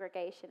his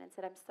congregation, and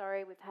said, I'm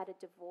sorry, we've had a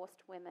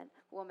divorced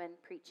woman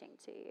preaching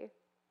to you.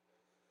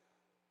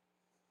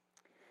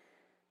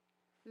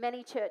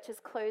 Many churches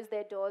closed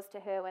their doors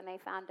to her when they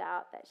found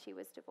out that she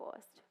was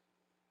divorced.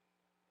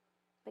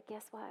 But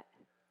guess what?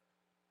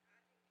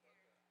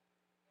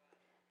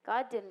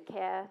 God didn't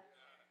care.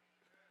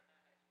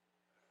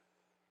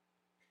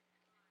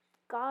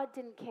 God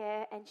didn't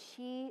care, and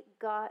she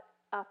got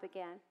up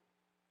again.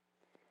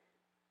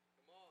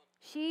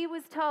 She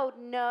was told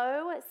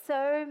no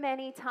so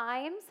many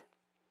times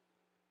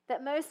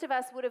that most of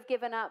us would have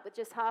given up with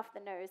just half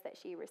the no's that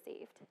she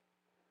received.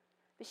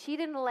 But she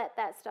didn't let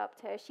that stop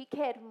her. She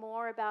cared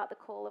more about the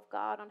call of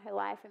God on her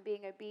life and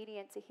being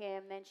obedient to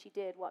him than she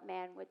did what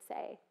man would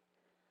say.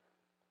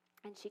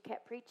 And she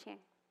kept preaching.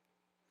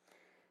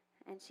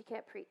 And she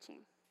kept preaching.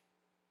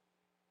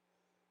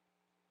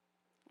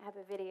 I have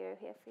a video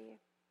here for you.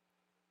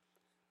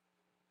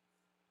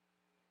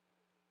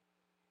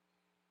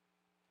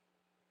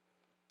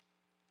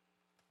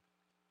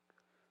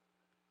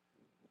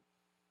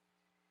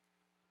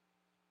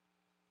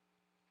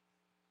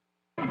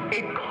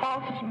 It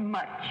costs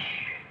much,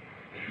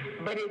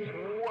 but it's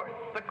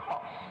worth the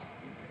cost.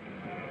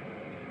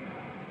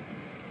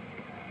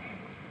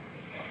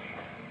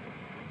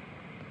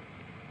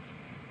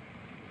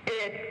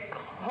 It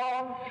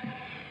costs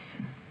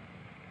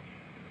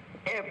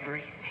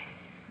everything.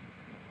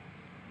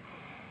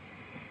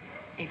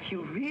 If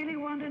you really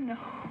want to know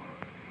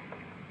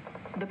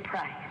the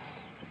price,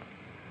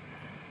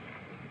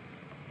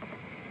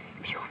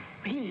 if you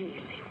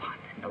really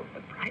want to know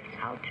the price,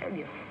 I'll tell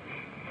you.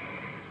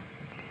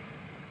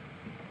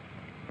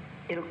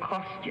 It'll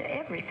cost you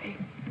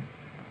everything.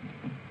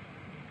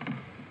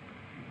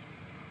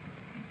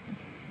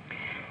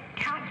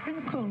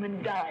 Catherine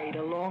Kuhlman died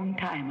a long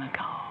time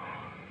ago.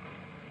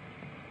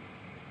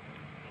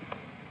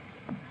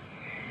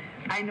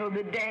 I know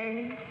the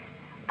day,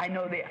 I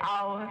know the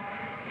hour,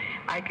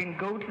 I can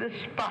go to the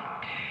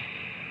spot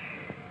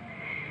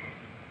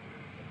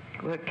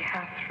where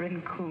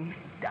Catherine Kuhlman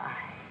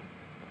died.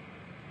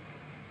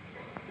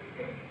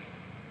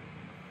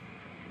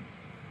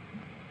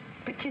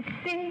 But you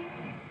see,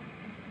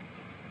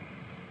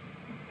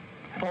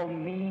 for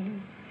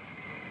me,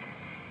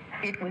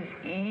 it was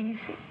easy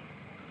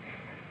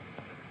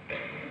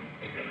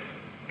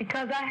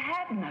because I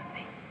had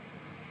nothing.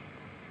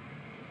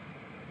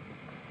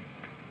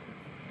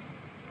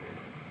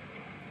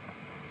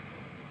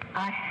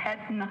 I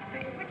had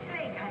nothing. Which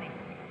leg, honey?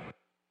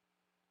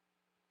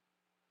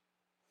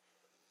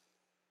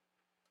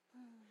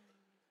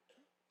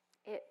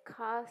 It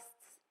costs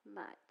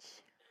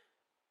much.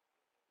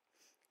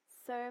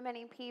 So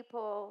many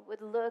people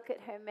would look at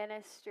her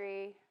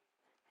ministry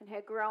and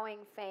her growing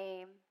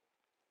fame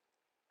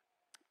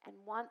and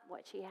want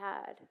what she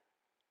had.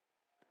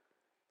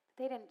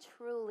 They didn't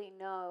truly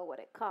know what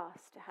it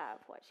cost to have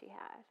what she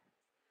had.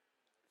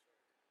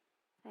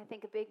 I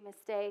think a big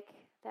mistake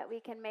that we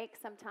can make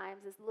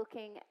sometimes is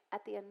looking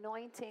at the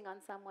anointing on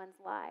someone's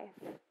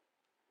life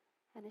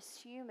and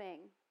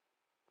assuming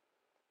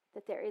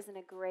that there isn't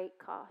a great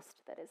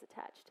cost that is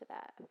attached to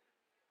that.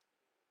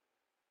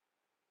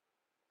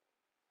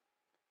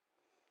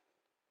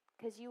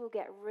 Because you will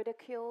get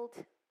ridiculed,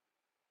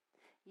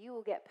 you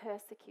will get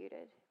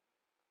persecuted.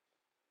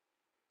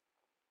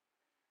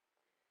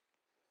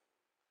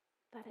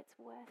 But it's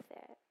worth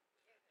it.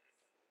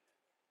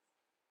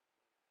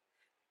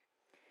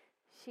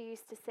 She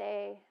used to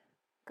say,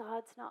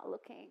 God's not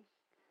looking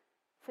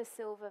for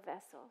silver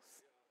vessels.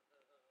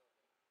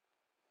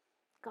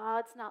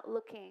 God's not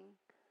looking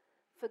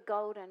for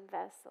golden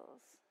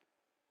vessels.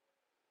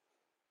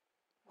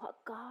 What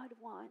God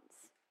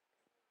wants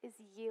is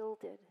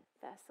yielded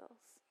vessels.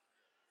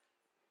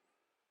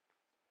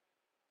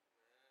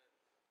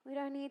 We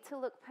don't need to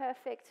look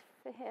perfect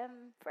for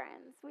him,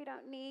 friends. We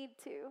don't need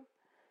to.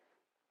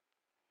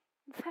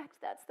 In fact,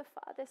 that's the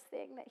farthest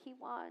thing that he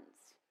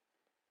wants.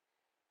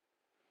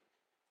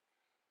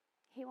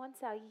 He wants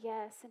our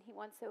yes, and he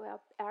wants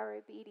our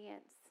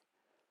obedience.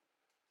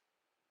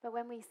 But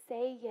when we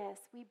say yes,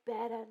 we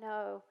better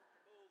know.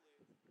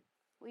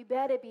 We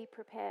better be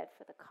prepared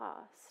for the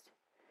cost.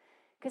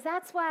 Because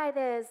that's why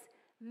there's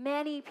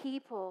many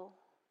people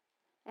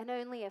and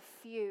only a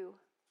few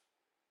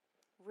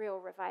real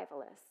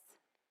revivalists.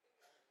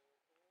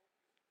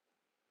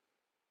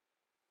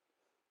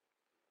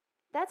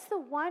 That's the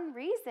one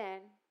reason.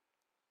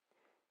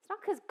 It's not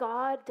because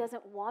God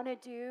doesn't want to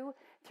do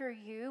through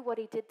you what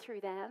he did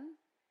through them.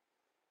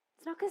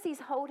 It's not because he's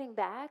holding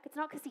back. It's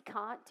not because he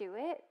can't do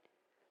it.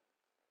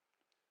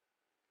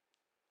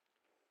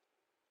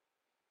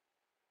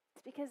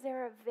 It's because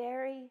there are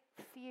very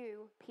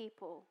few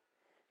people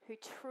who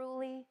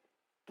truly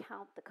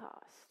count the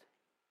cost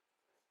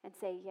and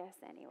say yes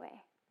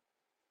anyway.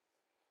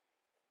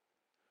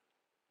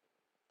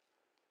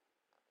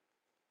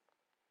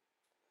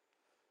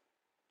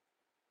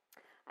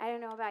 I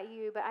don't know about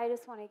you, but I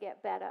just want to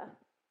get better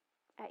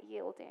at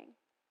yielding.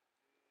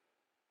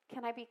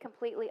 Can I be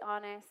completely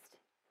honest?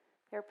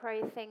 There are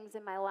probably things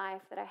in my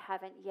life that I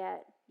haven't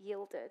yet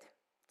yielded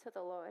to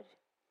the Lord.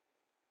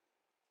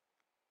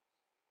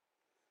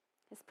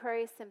 There's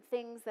probably some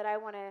things that I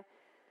want to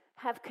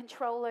have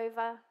control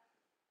over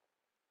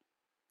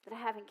that I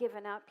haven't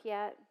given up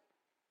yet.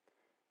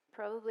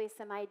 Probably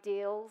some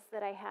ideals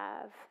that I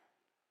have.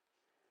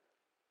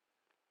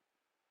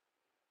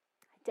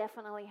 I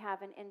definitely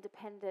have an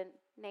independent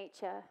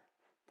nature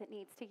that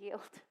needs to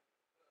yield.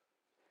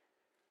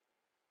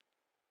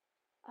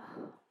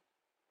 Oh,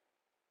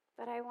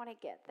 but I want to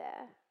get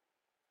there.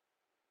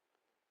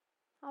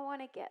 I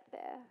want to get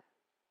there.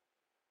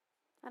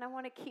 And I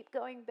want to keep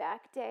going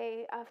back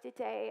day after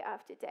day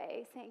after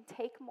day, saying,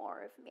 take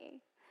more of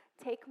me.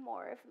 Take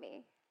more of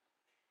me.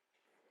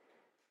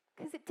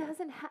 Because it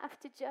doesn't have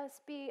to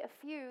just be a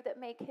few that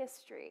make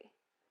history.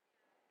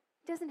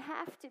 It doesn't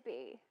have to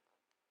be.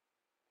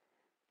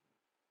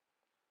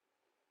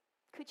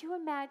 Could you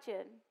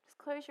imagine, just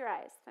close your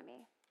eyes for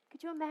me.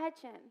 Could you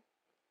imagine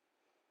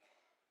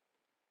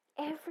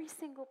every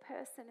single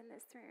person in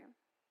this room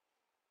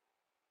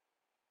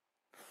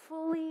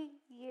fully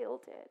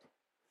yielded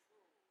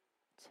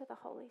to the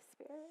Holy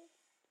Spirit?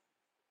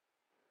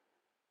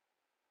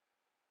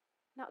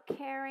 Not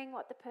caring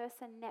what the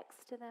person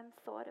next to them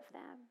thought of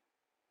them.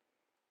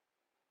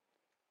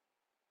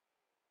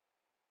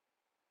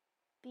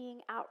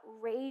 Being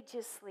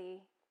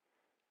outrageously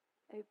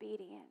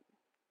obedient,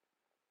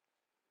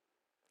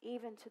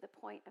 even to the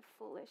point of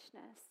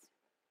foolishness.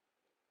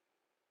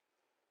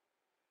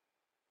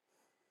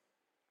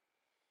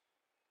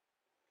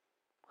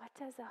 What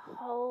does a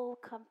whole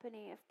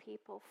company of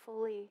people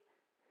fully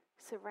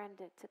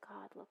surrendered to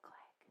God look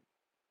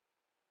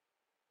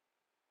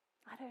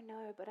like? I don't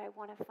know, but I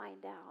want to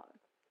find out.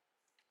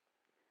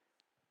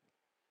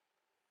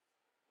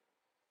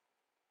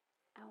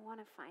 I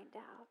want to find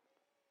out.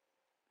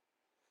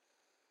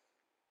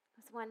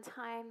 There was one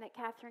time that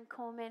Catherine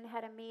Coleman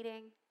had a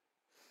meeting.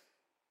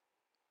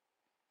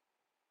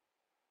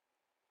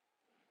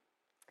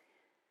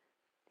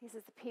 These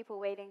are the people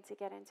waiting to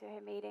get into her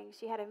meeting.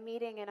 She had a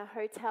meeting in a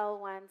hotel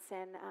once,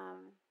 and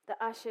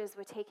the ushers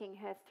were taking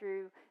her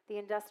through the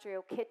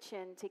industrial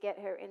kitchen to get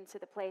her into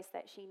the place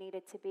that she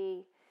needed to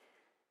be.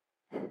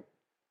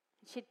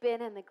 She'd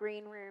been in the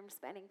green room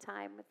spending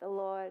time with the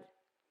Lord,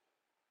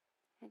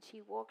 and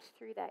she walked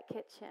through that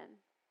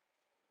kitchen.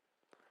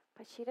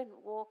 But she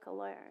didn't walk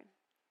alone.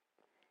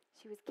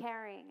 She was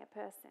carrying a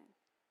person.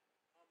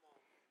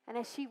 And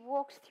as she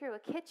walked through a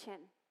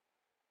kitchen,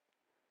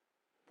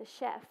 the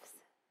chefs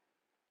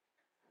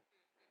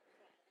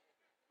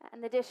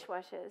and the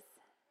dishwashers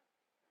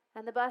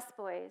and the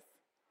busboys,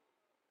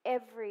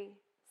 every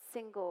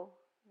single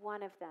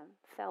one of them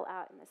fell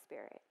out in the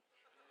Spirit.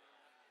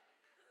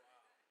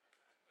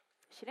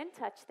 She didn't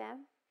touch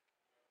them.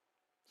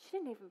 She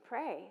didn't even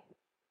pray.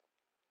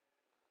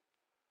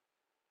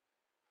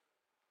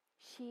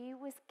 She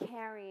was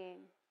carrying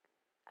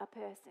a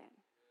person.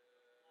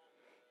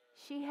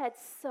 She had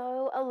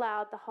so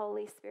allowed the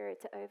Holy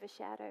Spirit to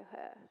overshadow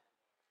her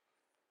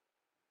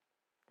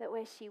that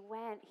where she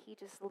went, he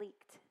just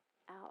leaked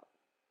out.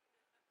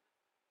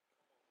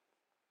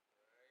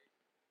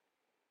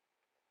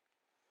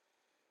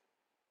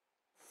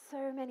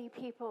 So many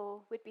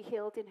people would be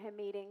healed in her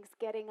meetings,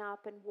 getting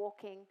up and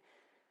walking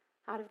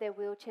out of their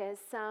wheelchairs,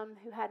 some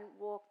who hadn't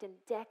walked in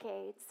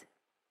decades.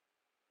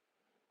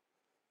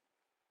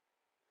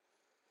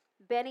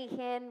 Benny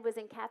Hinn was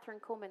in Catherine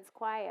Coleman's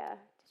choir.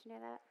 Did you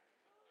know that?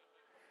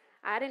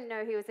 I didn't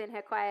know he was in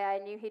her choir. I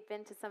knew he'd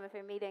been to some of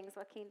her meetings.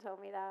 Joaquin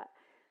told me that.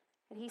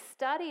 And he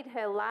studied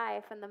her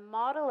life, and the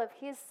model of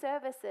his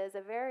services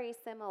are very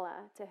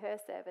similar to her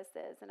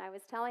services. And I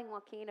was telling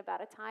Joaquin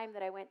about a time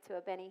that I went to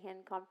a Benny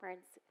Hinn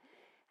conference,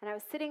 and I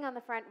was sitting on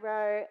the front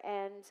row,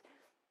 and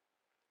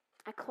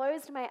I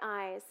closed my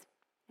eyes,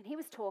 and he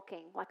was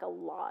talking like a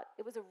lot.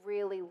 It was a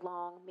really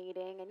long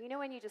meeting, and you know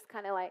when you just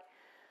kind of like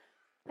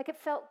it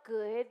felt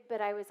good,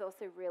 but I was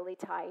also really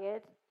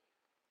tired.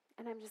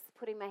 And I'm just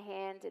putting my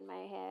hand in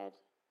my head,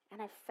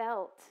 and I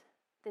felt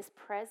this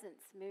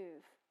presence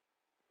move.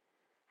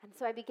 And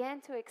so I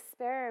began to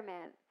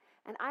experiment,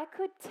 and I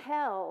could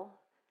tell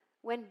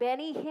when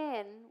Benny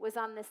Hinn was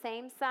on the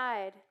same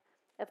side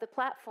of the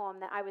platform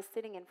that I was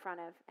sitting in front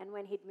of, and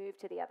when he'd moved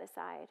to the other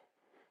side.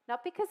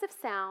 Not because of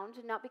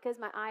sound, not because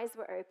my eyes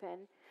were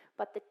open,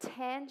 but the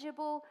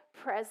tangible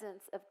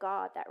presence of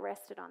God that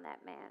rested on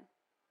that man.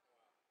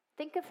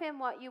 Think of him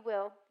what you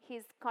will.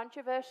 He's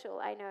controversial,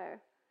 I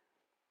know.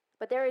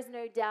 But there is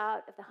no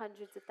doubt of the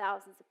hundreds of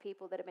thousands of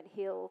people that have been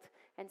healed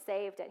and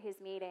saved at his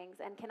meetings.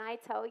 And can I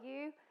tell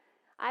you,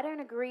 I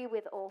don't agree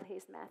with all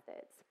his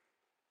methods.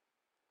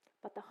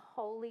 But the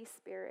Holy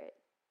Spirit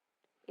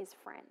is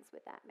friends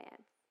with that man.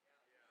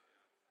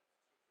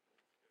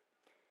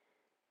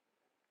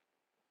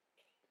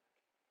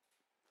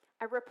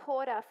 A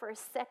reporter for a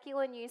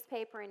secular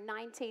newspaper in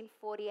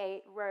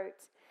 1948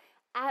 wrote,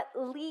 at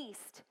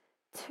least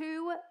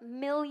 2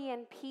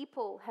 million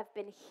people have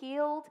been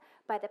healed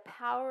by the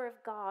power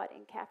of God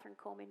in Catherine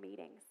Coleman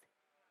meetings.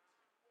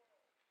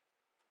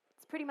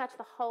 It's pretty much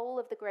the whole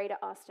of the greater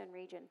Austin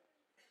region.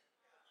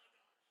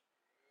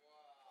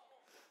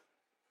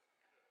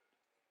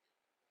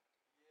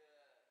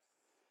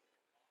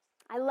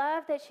 I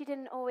love that she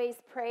didn't always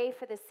pray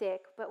for the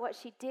sick, but what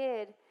she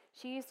did,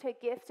 she used her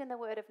gift in the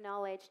word of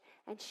knowledge,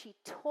 and she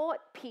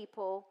taught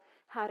people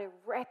how to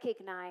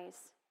recognize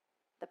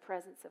the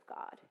presence of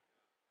God.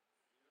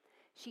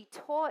 She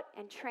taught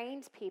and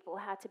trained people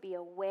how to be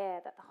aware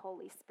that the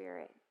Holy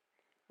Spirit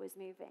was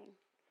moving.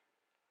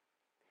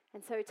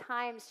 And so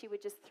times she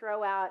would just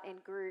throw out in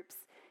groups,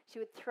 she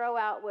would throw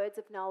out words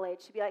of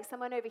knowledge. She'd be like,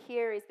 someone over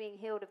here is being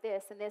healed of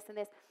this and this and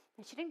this.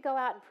 And she didn't go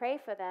out and pray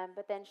for them,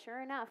 but then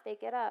sure enough, they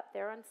get up,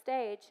 they're on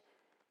stage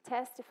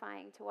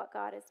testifying to what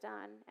God has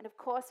done. And of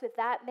course, with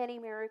that many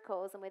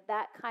miracles and with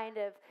that kind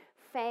of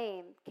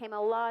fame came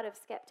a lot of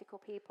skeptical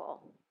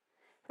people.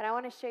 But I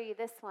want to show you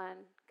this one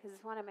because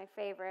it's one of my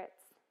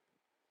favorites.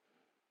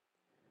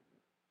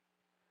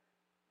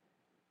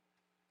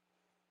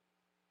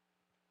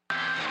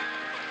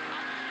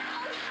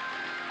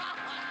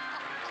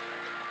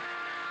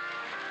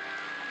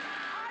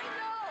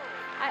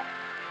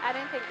 I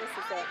don't think this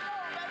is it.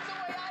 That's the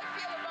way I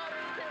feel about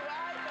it too.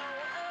 I know.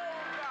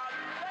 Oh, God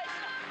bless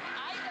you.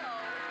 I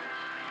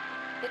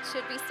know. It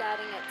should be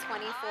starting at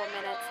 24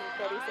 minutes and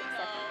 36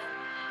 seconds.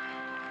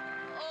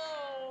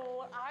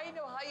 Oh, I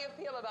know how you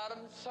feel about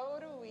them. So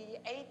do we.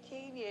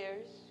 18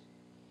 years.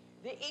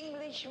 The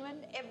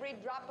Englishman, every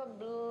drop of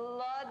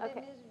blood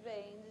in his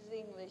veins is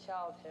English,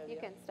 I'll tell you. You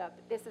can stop.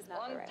 This is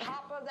not the right On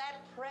top of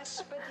that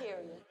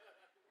Presbyterian.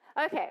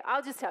 Okay,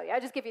 I'll just tell you.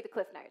 I'll just give you the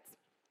Cliff Notes.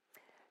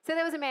 So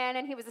there was a man,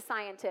 and he was a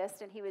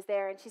scientist, and he was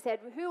there, and she said,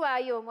 who are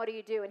you and what do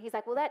you do? And he's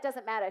like, well, that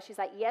doesn't matter. She's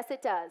like, yes,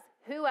 it does.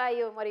 Who are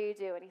you and what do you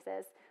do? And he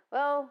says,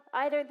 well,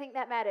 I don't think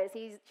that matters.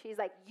 She's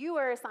like, you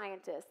are a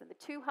scientist, and the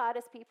two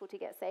hardest people to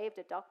get saved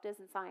are doctors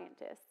and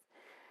scientists.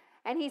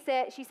 And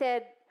she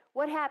said,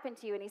 what happened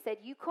to you? And he said,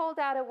 you called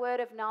out a word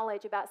of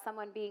knowledge about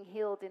someone being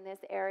healed in this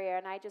area,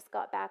 and I just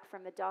got back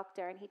from the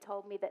doctor, and he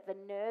told me that the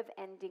nerve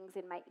endings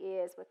in my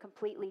ears were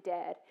completely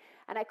dead,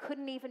 and I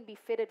couldn't even be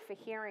fitted for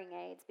hearing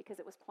aids because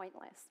it was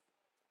pointless.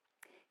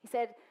 He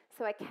said,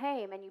 so I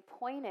came, and you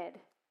pointed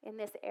in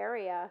this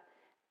area,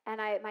 and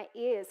my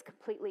ears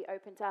completely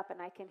opened up, and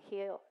I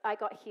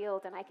got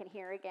healed, and I can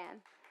hear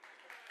again.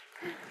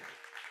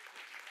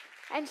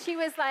 And she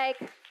was like,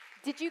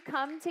 did you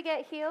come to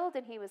get healed?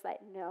 And he was like,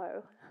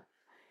 no.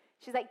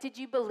 She's like, did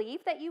you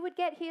believe that you would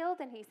get healed?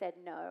 And he said,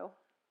 no.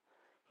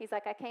 He's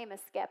like, I came a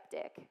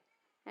skeptic.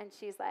 And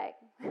she's like,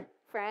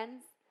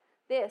 friends,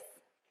 this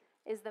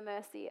is the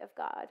mercy of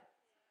God.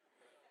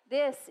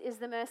 This is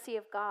the mercy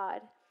of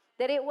God.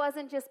 That it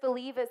wasn't just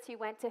believers who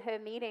went to her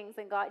meetings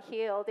and got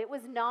healed. It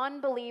was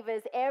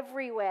non-believers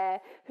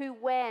everywhere who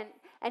went,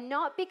 and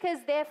not because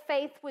their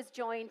faith was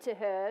joined to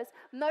hers.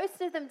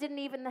 Most of them didn't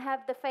even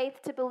have the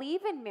faith to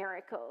believe in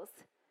miracles.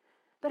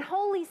 But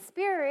Holy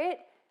Spirit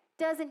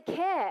doesn't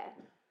care.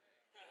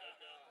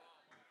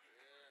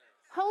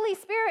 Holy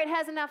Spirit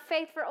has enough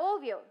faith for all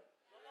of you.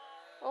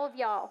 All of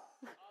y'all.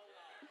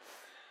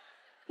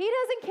 He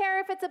doesn't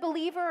care if it's a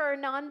believer or a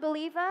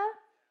non-believer.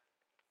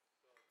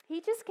 He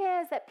just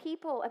cares that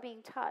people are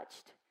being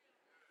touched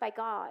by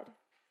God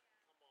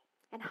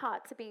and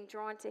hearts are being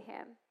drawn to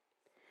him.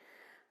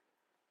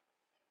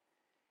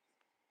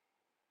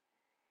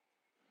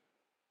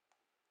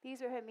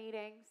 These are her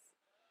meetings.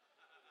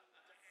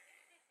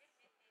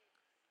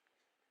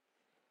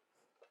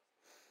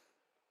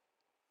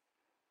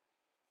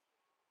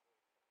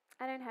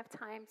 I don't have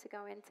time to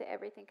go into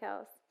everything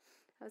else.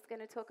 I was going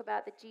to talk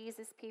about the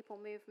Jesus People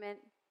movement.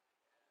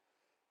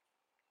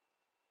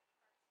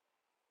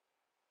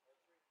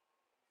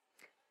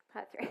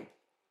 Part 3.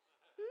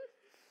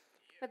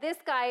 But this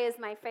guy is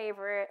my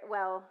favorite,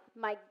 well,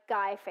 my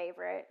guy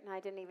favorite, and I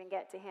didn't even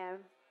get to him.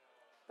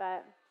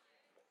 But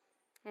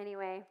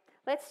anyway,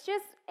 let's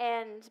just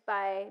end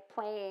by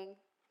playing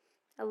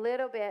a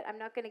little bit. I'm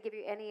not going to give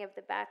you any of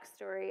the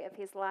backstory of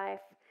his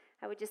life.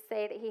 I would just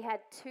say that he had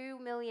 2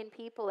 million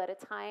people at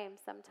a time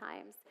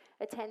sometimes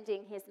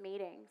attending his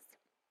meetings.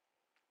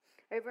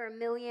 Over 1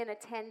 million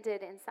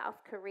attended in South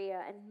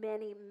Korea, and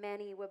many,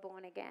 many were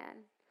born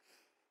again.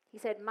 He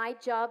said, my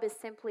job is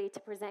simply to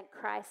present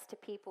Christ to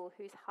people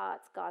whose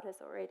hearts God has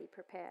already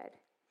prepared.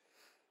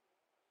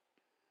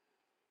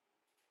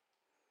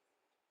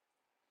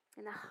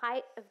 In the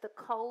height of the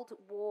Cold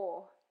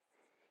War,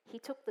 he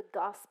took the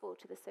gospel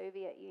to the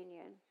Soviet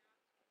Union.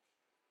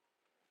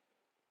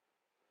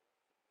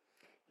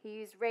 He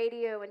used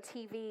radio and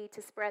TV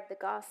to spread the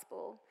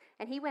gospel.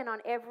 And he went on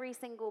every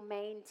single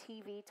main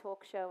TV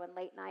talk show and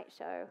late night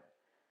show.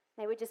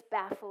 They were just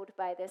baffled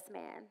by this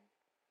man.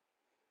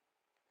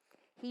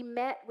 He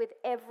met with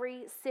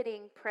every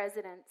sitting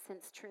president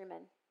since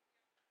Truman.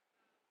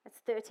 That's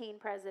 13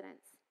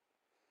 presidents.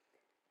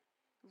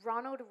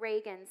 Ronald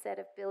Reagan said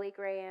of Billy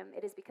Graham,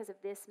 "It is because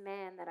of this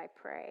man that I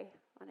pray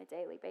on a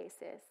daily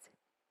basis."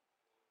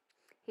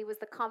 He was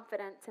the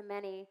confidant to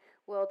many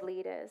world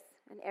leaders,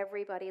 and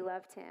everybody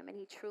loved him, and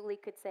he truly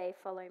could say,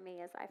 "Follow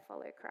me as I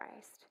follow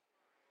Christ."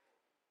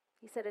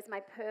 He said, "It's my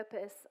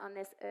purpose on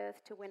this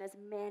earth to win as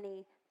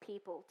many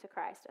people to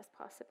Christ as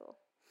possible."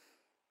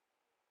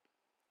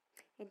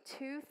 In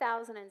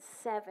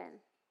 2007,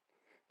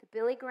 the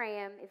Billy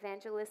Graham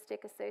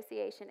Evangelistic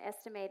Association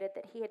estimated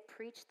that he had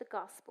preached the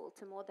gospel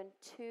to more than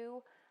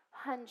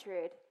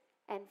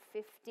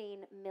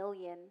 215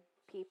 million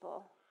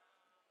people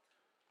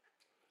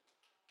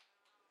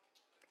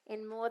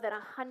in more than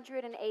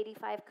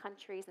 185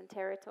 countries and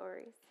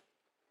territories.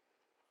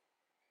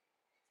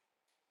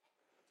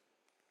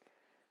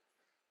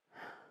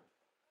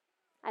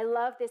 I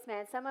love this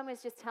man. Someone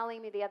was just telling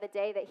me the other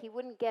day that he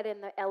wouldn't get in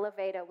the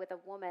elevator with a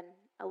woman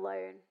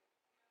alone.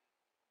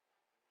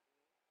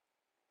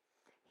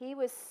 He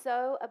was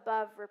so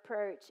above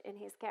reproach in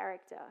his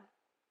character.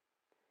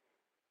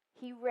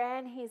 He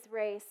ran his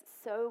race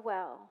so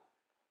well.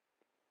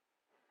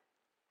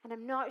 And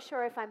I'm not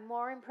sure if I'm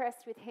more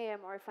impressed with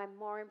him or if I'm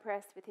more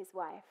impressed with his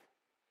wife.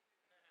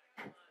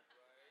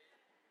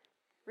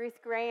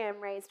 Ruth Graham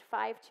raised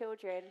 5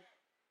 children,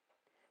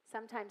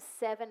 sometimes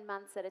 7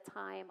 months at a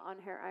time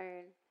on her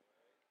own.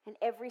 And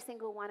every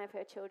single one of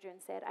her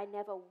children said, "I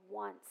never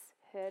once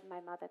heard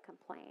my mother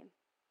complain."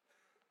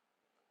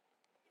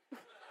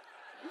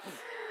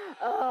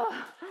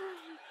 Oh.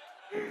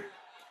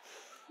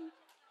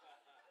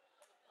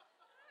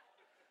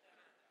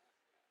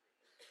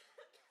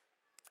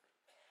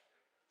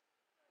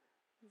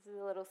 This is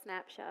a little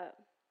snapshot.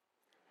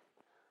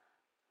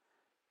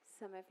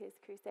 Some of his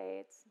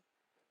crusades.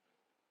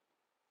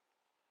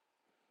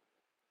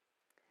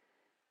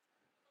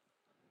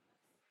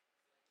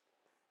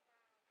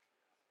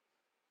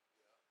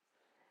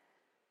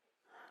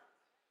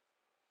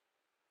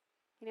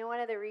 You know,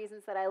 one of the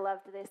reasons that I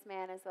loved this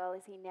man as well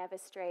is he never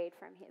strayed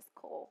from his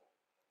call.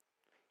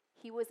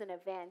 He was an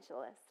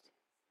evangelist.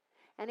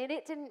 And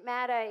it didn't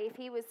matter if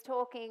he was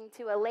talking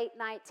to a late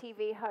night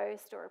TV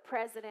host or a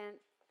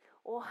president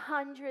or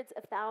hundreds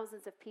of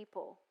thousands of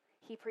people.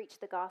 He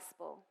preached the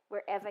gospel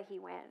wherever he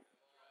went.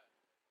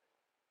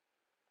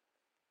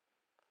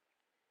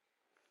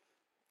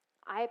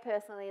 I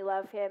personally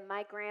love him.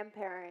 My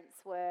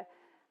grandparents were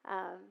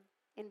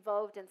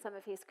involved in some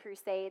of his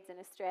crusades in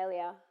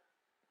Australia.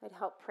 Would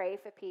help pray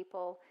for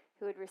people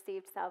who had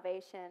received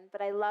salvation.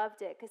 But I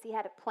loved it because he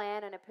had a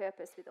plan and a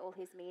purpose with all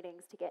his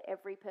meetings to get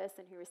every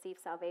person who received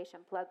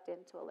salvation plugged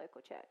into a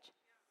local church.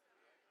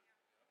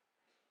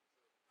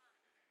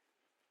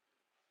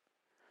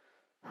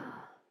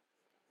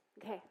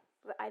 Okay,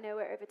 I know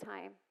we're over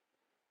time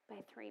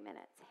by 3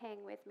 minutes.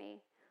 Hang with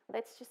me.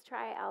 Let's just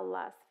try our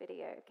last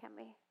video, can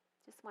we?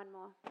 Just one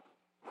more.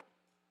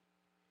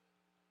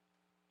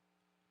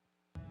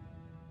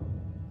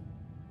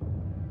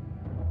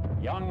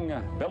 Young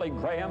Billy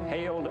Graham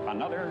hailed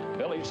another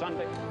Billy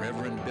Sunday.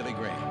 Reverend Billy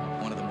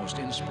Graham, one of the most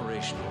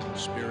inspirational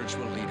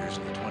spiritual leaders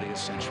of the 20th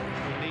century.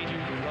 We need you,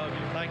 we love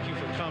you. Thank you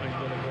for coming,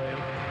 Billy Graham.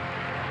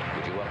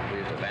 Would you welcome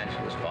please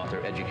evangelist, author,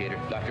 educator,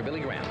 Dr. Billy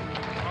Graham.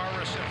 Our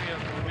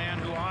recipient, the man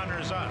who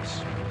honors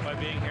us by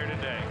being here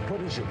today. What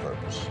is your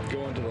purpose?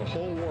 Go into the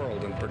whole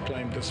world and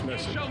proclaim this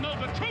message. You shall know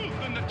the truth,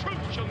 and the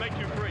truth shall make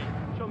you free.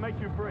 Shall make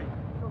you free.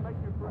 Shall make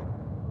you free.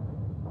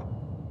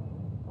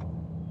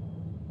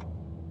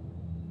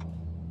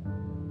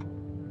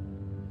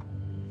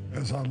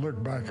 As I look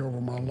back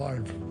over my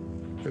life,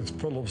 it's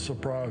full of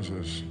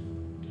surprises.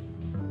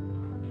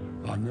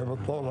 I never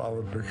thought I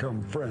would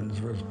become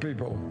friends with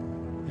people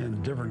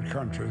in different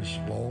countries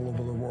all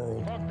over the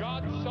world. For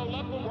God so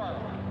loved the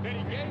world that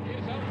he gave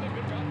his only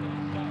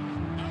begotten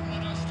Son. I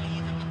want us to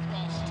look at the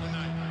cross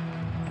tonight.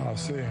 I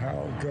see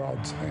how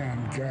God's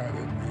hand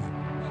guided me.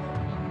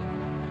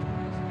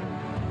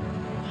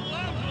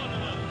 Love one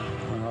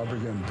another. When I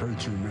began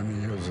preaching many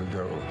years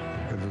ago,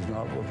 it was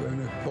not with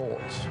any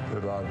thoughts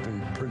that I'd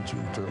be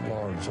preaching to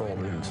large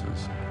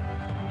audiences.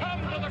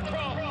 Come to the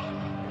cross.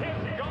 His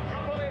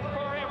gospel is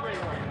for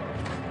everyone.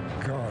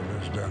 God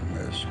has done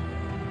this.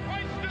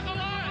 Christ is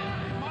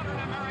alive. In modern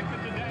America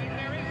today,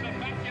 there is a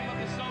vacuum of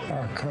the soul.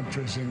 Our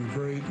country's in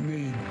great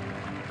need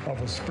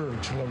of a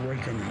spiritual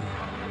awakening.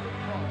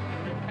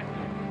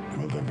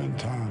 Well, there have been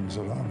times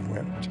that I've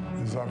wept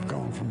as I've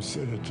gone from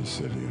city to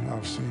city and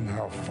I've seen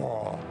how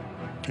far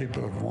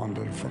people have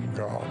wandered from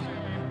God.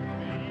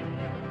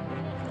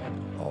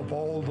 Of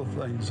all the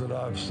things that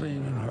I've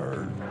seen and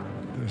heard,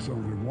 there's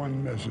only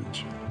one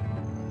message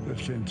that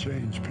can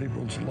change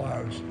people's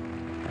lives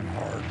and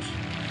hearts.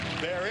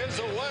 There is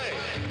a way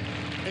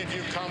if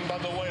you come by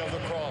the way of the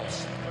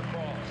cross.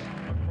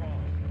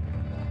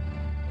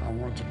 I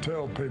want to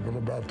tell people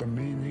about the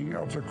meaning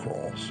of the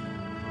cross.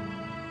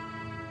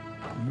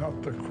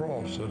 not the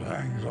cross that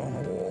hangs on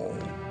a wall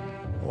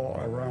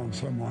or around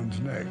someone's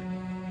neck.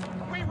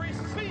 We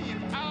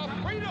receive our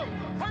freedom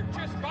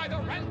purchased by the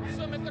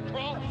ransom at the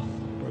cross.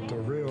 But the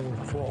real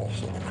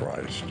cross of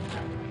Christ.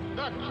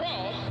 The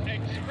cross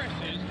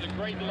expresses the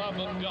great love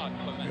of God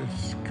for man.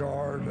 It's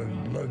scarred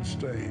and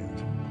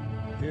bloodstained.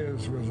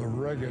 His was a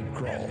rugged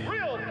cross. His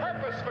real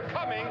purpose for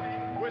coming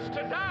was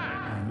to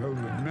die. I know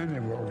that many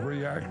will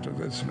react to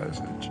this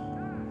message,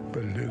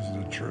 but it is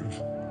the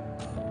truth.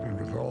 And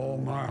with all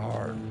my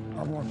heart,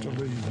 I want to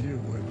leave you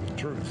with the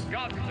truth.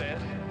 God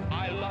says,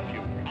 I love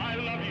you. I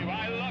love you.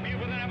 I love you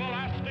with an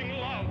everlasting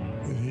love.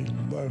 That he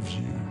loves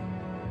you,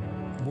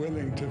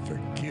 willing to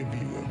forgive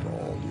you of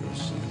all your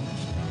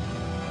sins.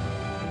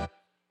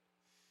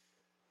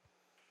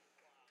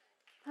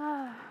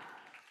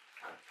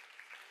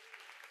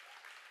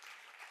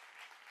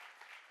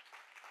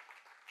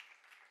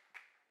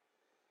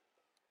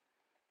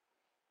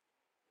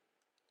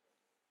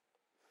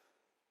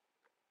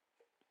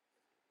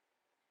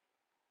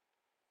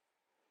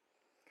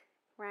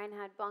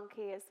 Reinhard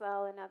Bonnke as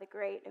well, another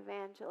great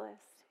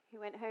evangelist. He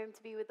went home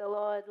to be with the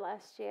Lord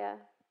last year.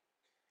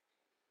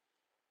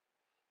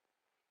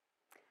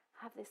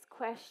 I have this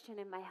question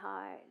in my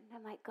heart. And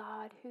I'm like,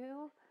 God,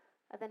 who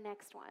are the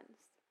next ones?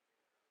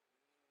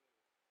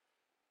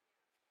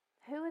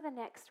 Who are the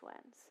next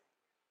ones?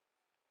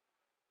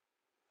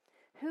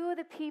 Who are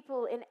the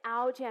people in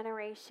our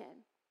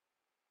generation?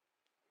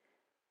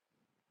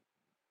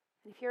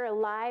 And if you're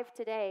alive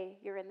today,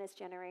 you're in this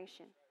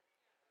generation.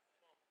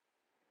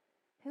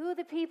 Who are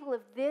the people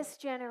of this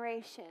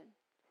generation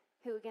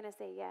who are going to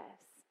say yes?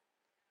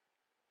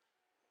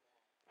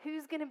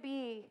 Who's going to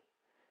be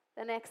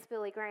the next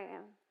Billy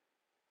Graham,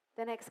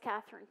 the next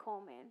Catherine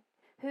Coleman?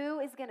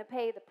 Who is going to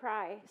pay the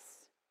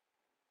price?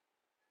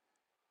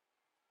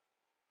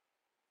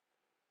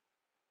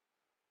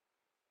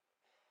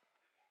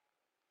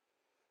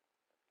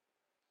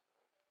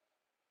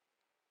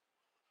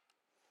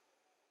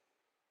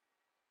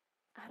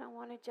 I don't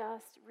want to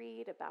just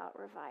read about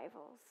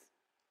revivals.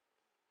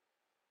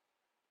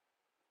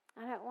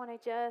 I don't want to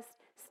just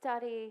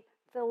study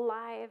the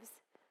lives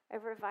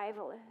of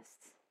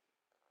revivalists.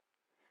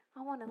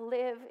 I want to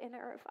live in a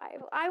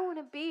revival. I want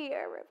to be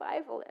a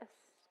revivalist.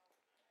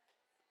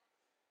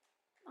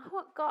 I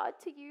want God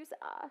to use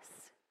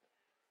us.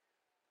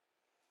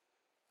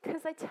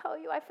 Because I tell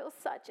you, I feel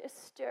such a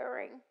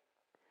stirring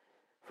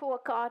for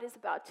what God is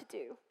about to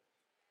do.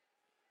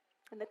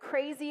 And the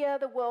crazier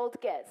the world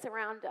gets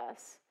around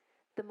us,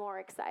 the more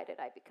excited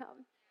I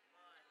become.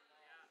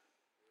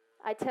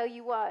 I tell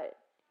you what,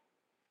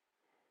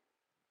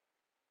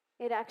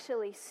 it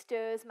actually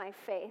stirs my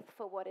faith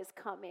for what is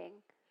coming.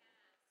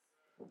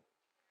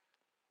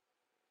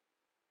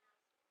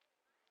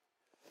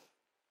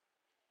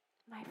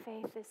 My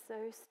faith is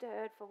so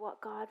stirred for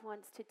what God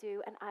wants to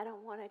do, and I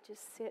don't want to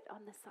just sit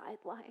on the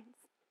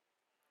sidelines,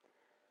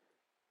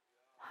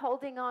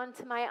 holding on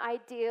to my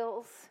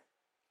ideals,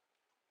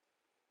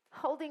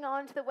 holding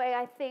on to the way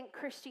I think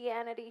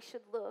Christianity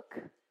should look,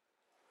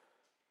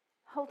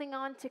 holding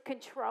on to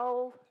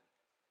control.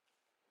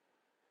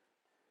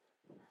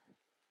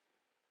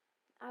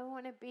 I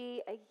want to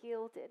be a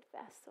yielded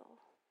vessel.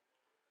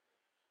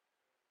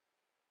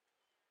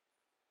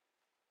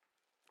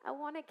 I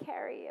want to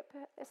carry a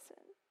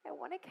person. I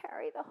want to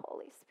carry the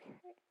Holy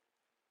Spirit.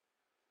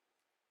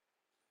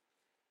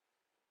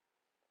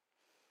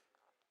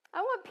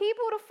 I want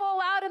people to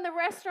fall out in the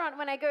restaurant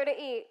when I go to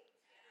eat.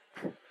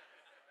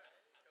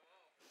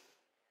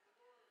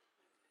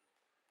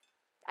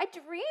 I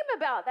dream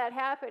about that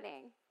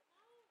happening.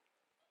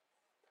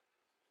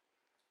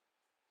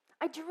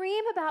 I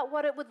dream about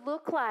what it would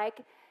look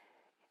like,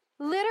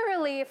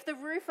 literally, if the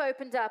roof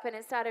opened up and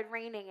it started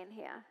raining in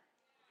here.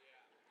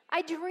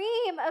 I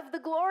dream of the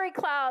glory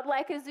cloud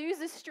like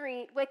Azusa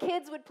Street, where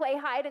kids would play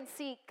hide and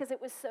seek because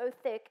it was so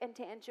thick and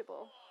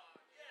tangible.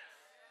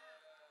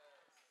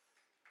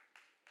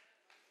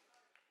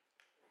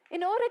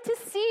 In order to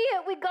see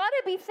it, we got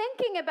to be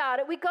thinking about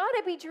it. We got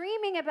to be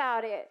dreaming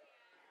about it.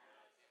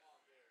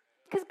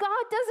 Because God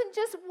doesn't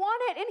just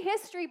want it in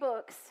history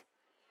books.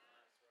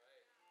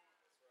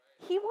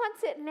 He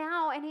wants it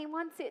now, and he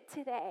wants it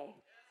today.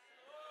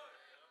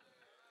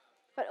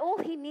 But all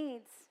he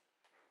needs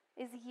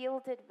is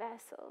yielded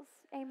vessels.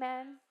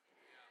 Amen.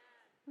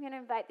 I'm going to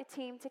invite the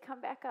team to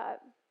come back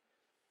up.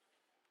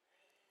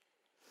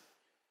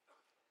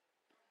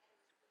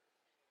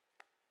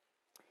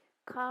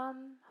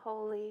 Come,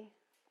 Holy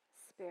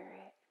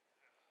Spirit.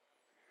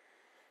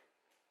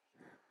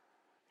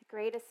 The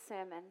greatest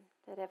sermon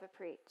that ever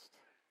preached.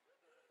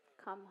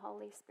 Come,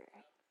 Holy Spirit.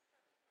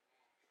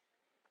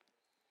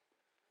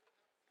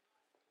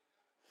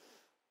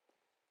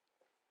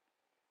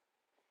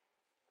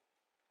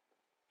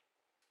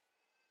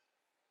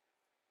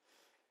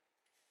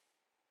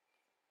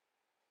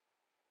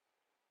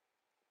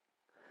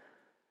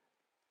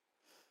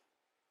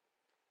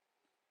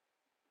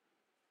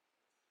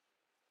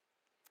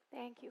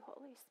 Thank you,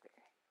 Holy Spirit.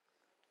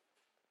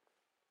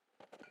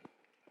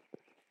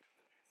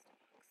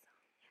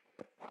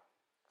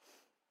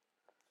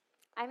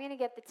 I'm going to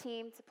get the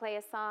team to play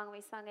a song. We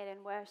sung it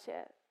in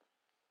worship.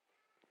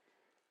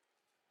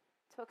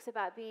 It talks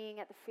about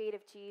being at the feet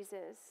of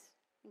Jesus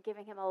and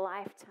giving him a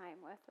lifetime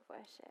worth of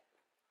worship.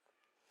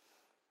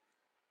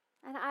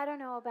 And I don't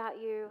know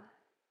about you,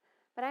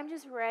 but I'm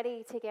just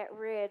ready to get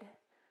rid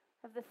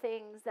of the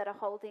things that are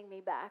holding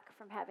me back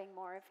from having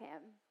more of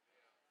him.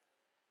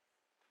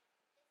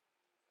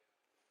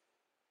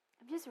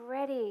 I'm just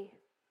ready.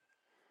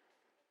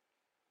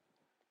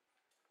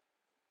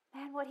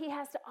 Man, what he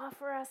has to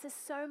offer us is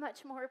so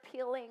much more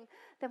appealing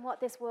than what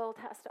this world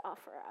has to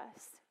offer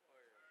us.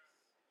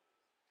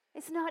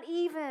 It's not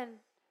even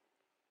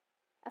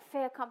a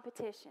fair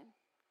competition.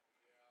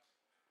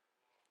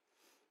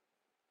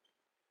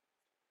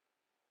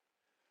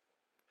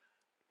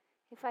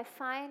 If I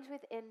find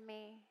within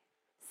me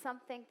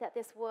something that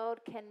this world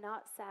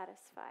cannot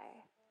satisfy,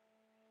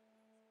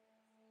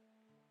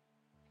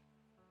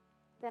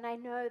 then I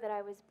know that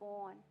I was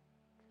born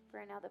for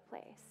another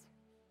place.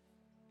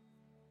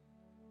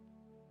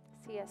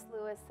 C.S.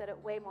 Lewis said it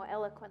way more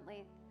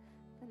eloquently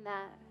than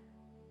that.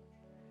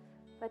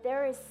 But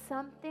there is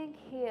something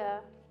here.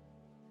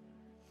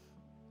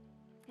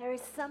 There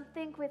is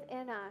something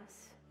within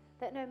us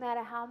that no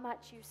matter how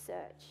much you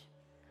search,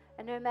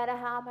 and no matter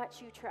how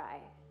much you try,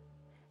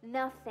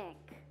 nothing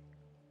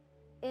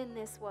in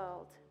this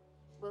world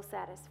will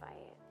satisfy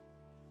it.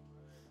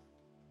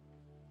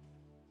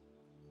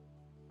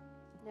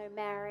 No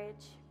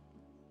marriage,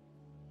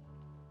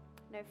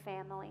 no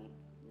family,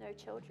 no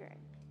children.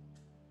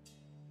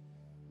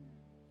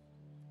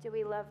 Do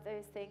we love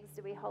those things?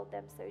 Do we hold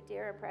them so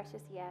dear and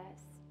precious?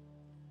 Yes.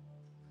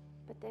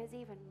 But there's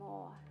even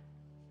more.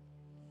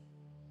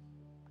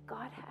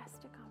 God has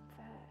to come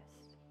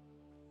first.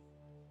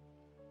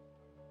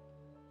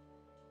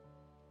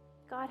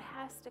 God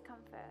has to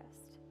come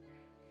first.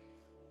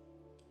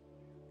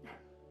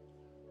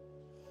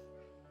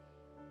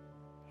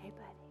 Hey,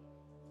 buddy.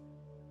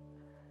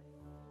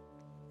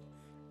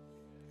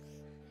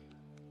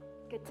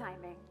 Good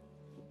timing.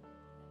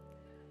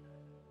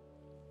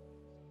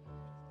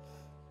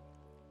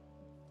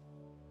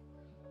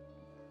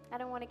 I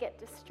don't want to get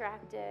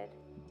distracted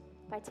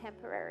by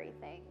temporary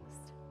things.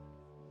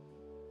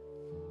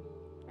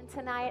 And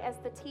tonight, as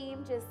the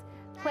team just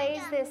plays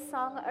this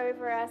song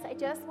over us, I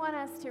just want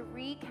us to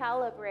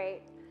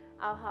recalibrate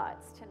our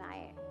hearts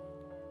tonight.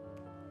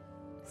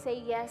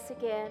 Say yes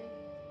again.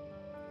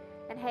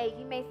 And hey,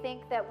 you may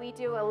think that we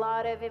do a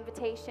lot of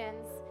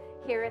invitations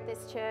here at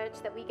this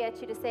church, that we get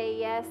you to say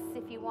yes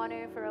if you want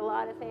to for a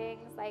lot of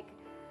things, like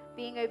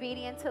being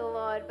obedient to the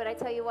Lord. But I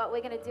tell you what,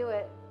 we're going to do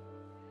it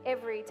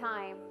every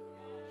time.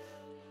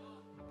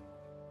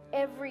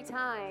 Every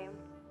time.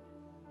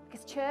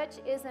 Because church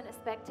isn't a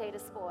spectator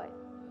sport.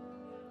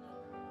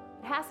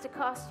 It has to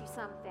cost you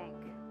something.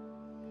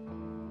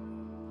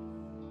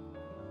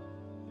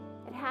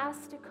 It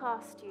has to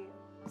cost you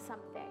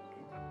something.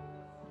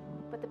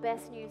 But the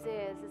best news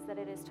is that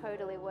it is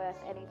totally worth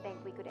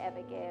anything we could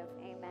ever give.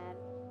 Amen.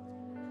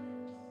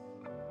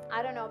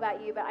 I don't know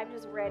about you, but I'm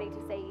just ready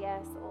to say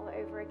yes all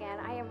over again.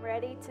 I am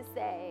ready to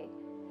say,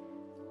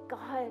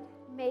 God,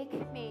 make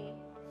me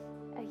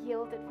a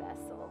yielded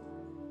vessel.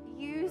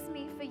 Use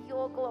me for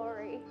your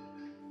glory.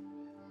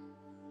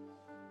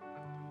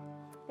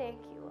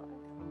 Thank you, Lord.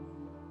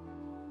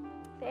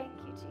 Thank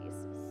you,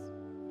 Jesus.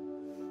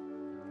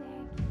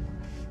 Thank you.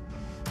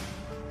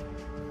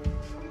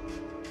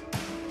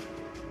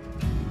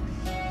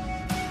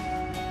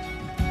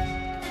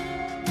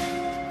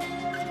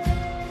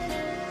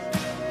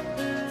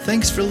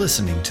 Thanks for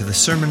listening to the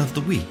Sermon of the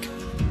Week.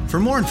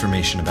 For more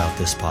information about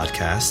this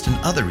podcast and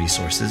other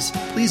resources,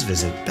 please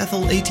visit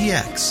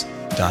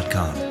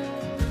bethelatx.com.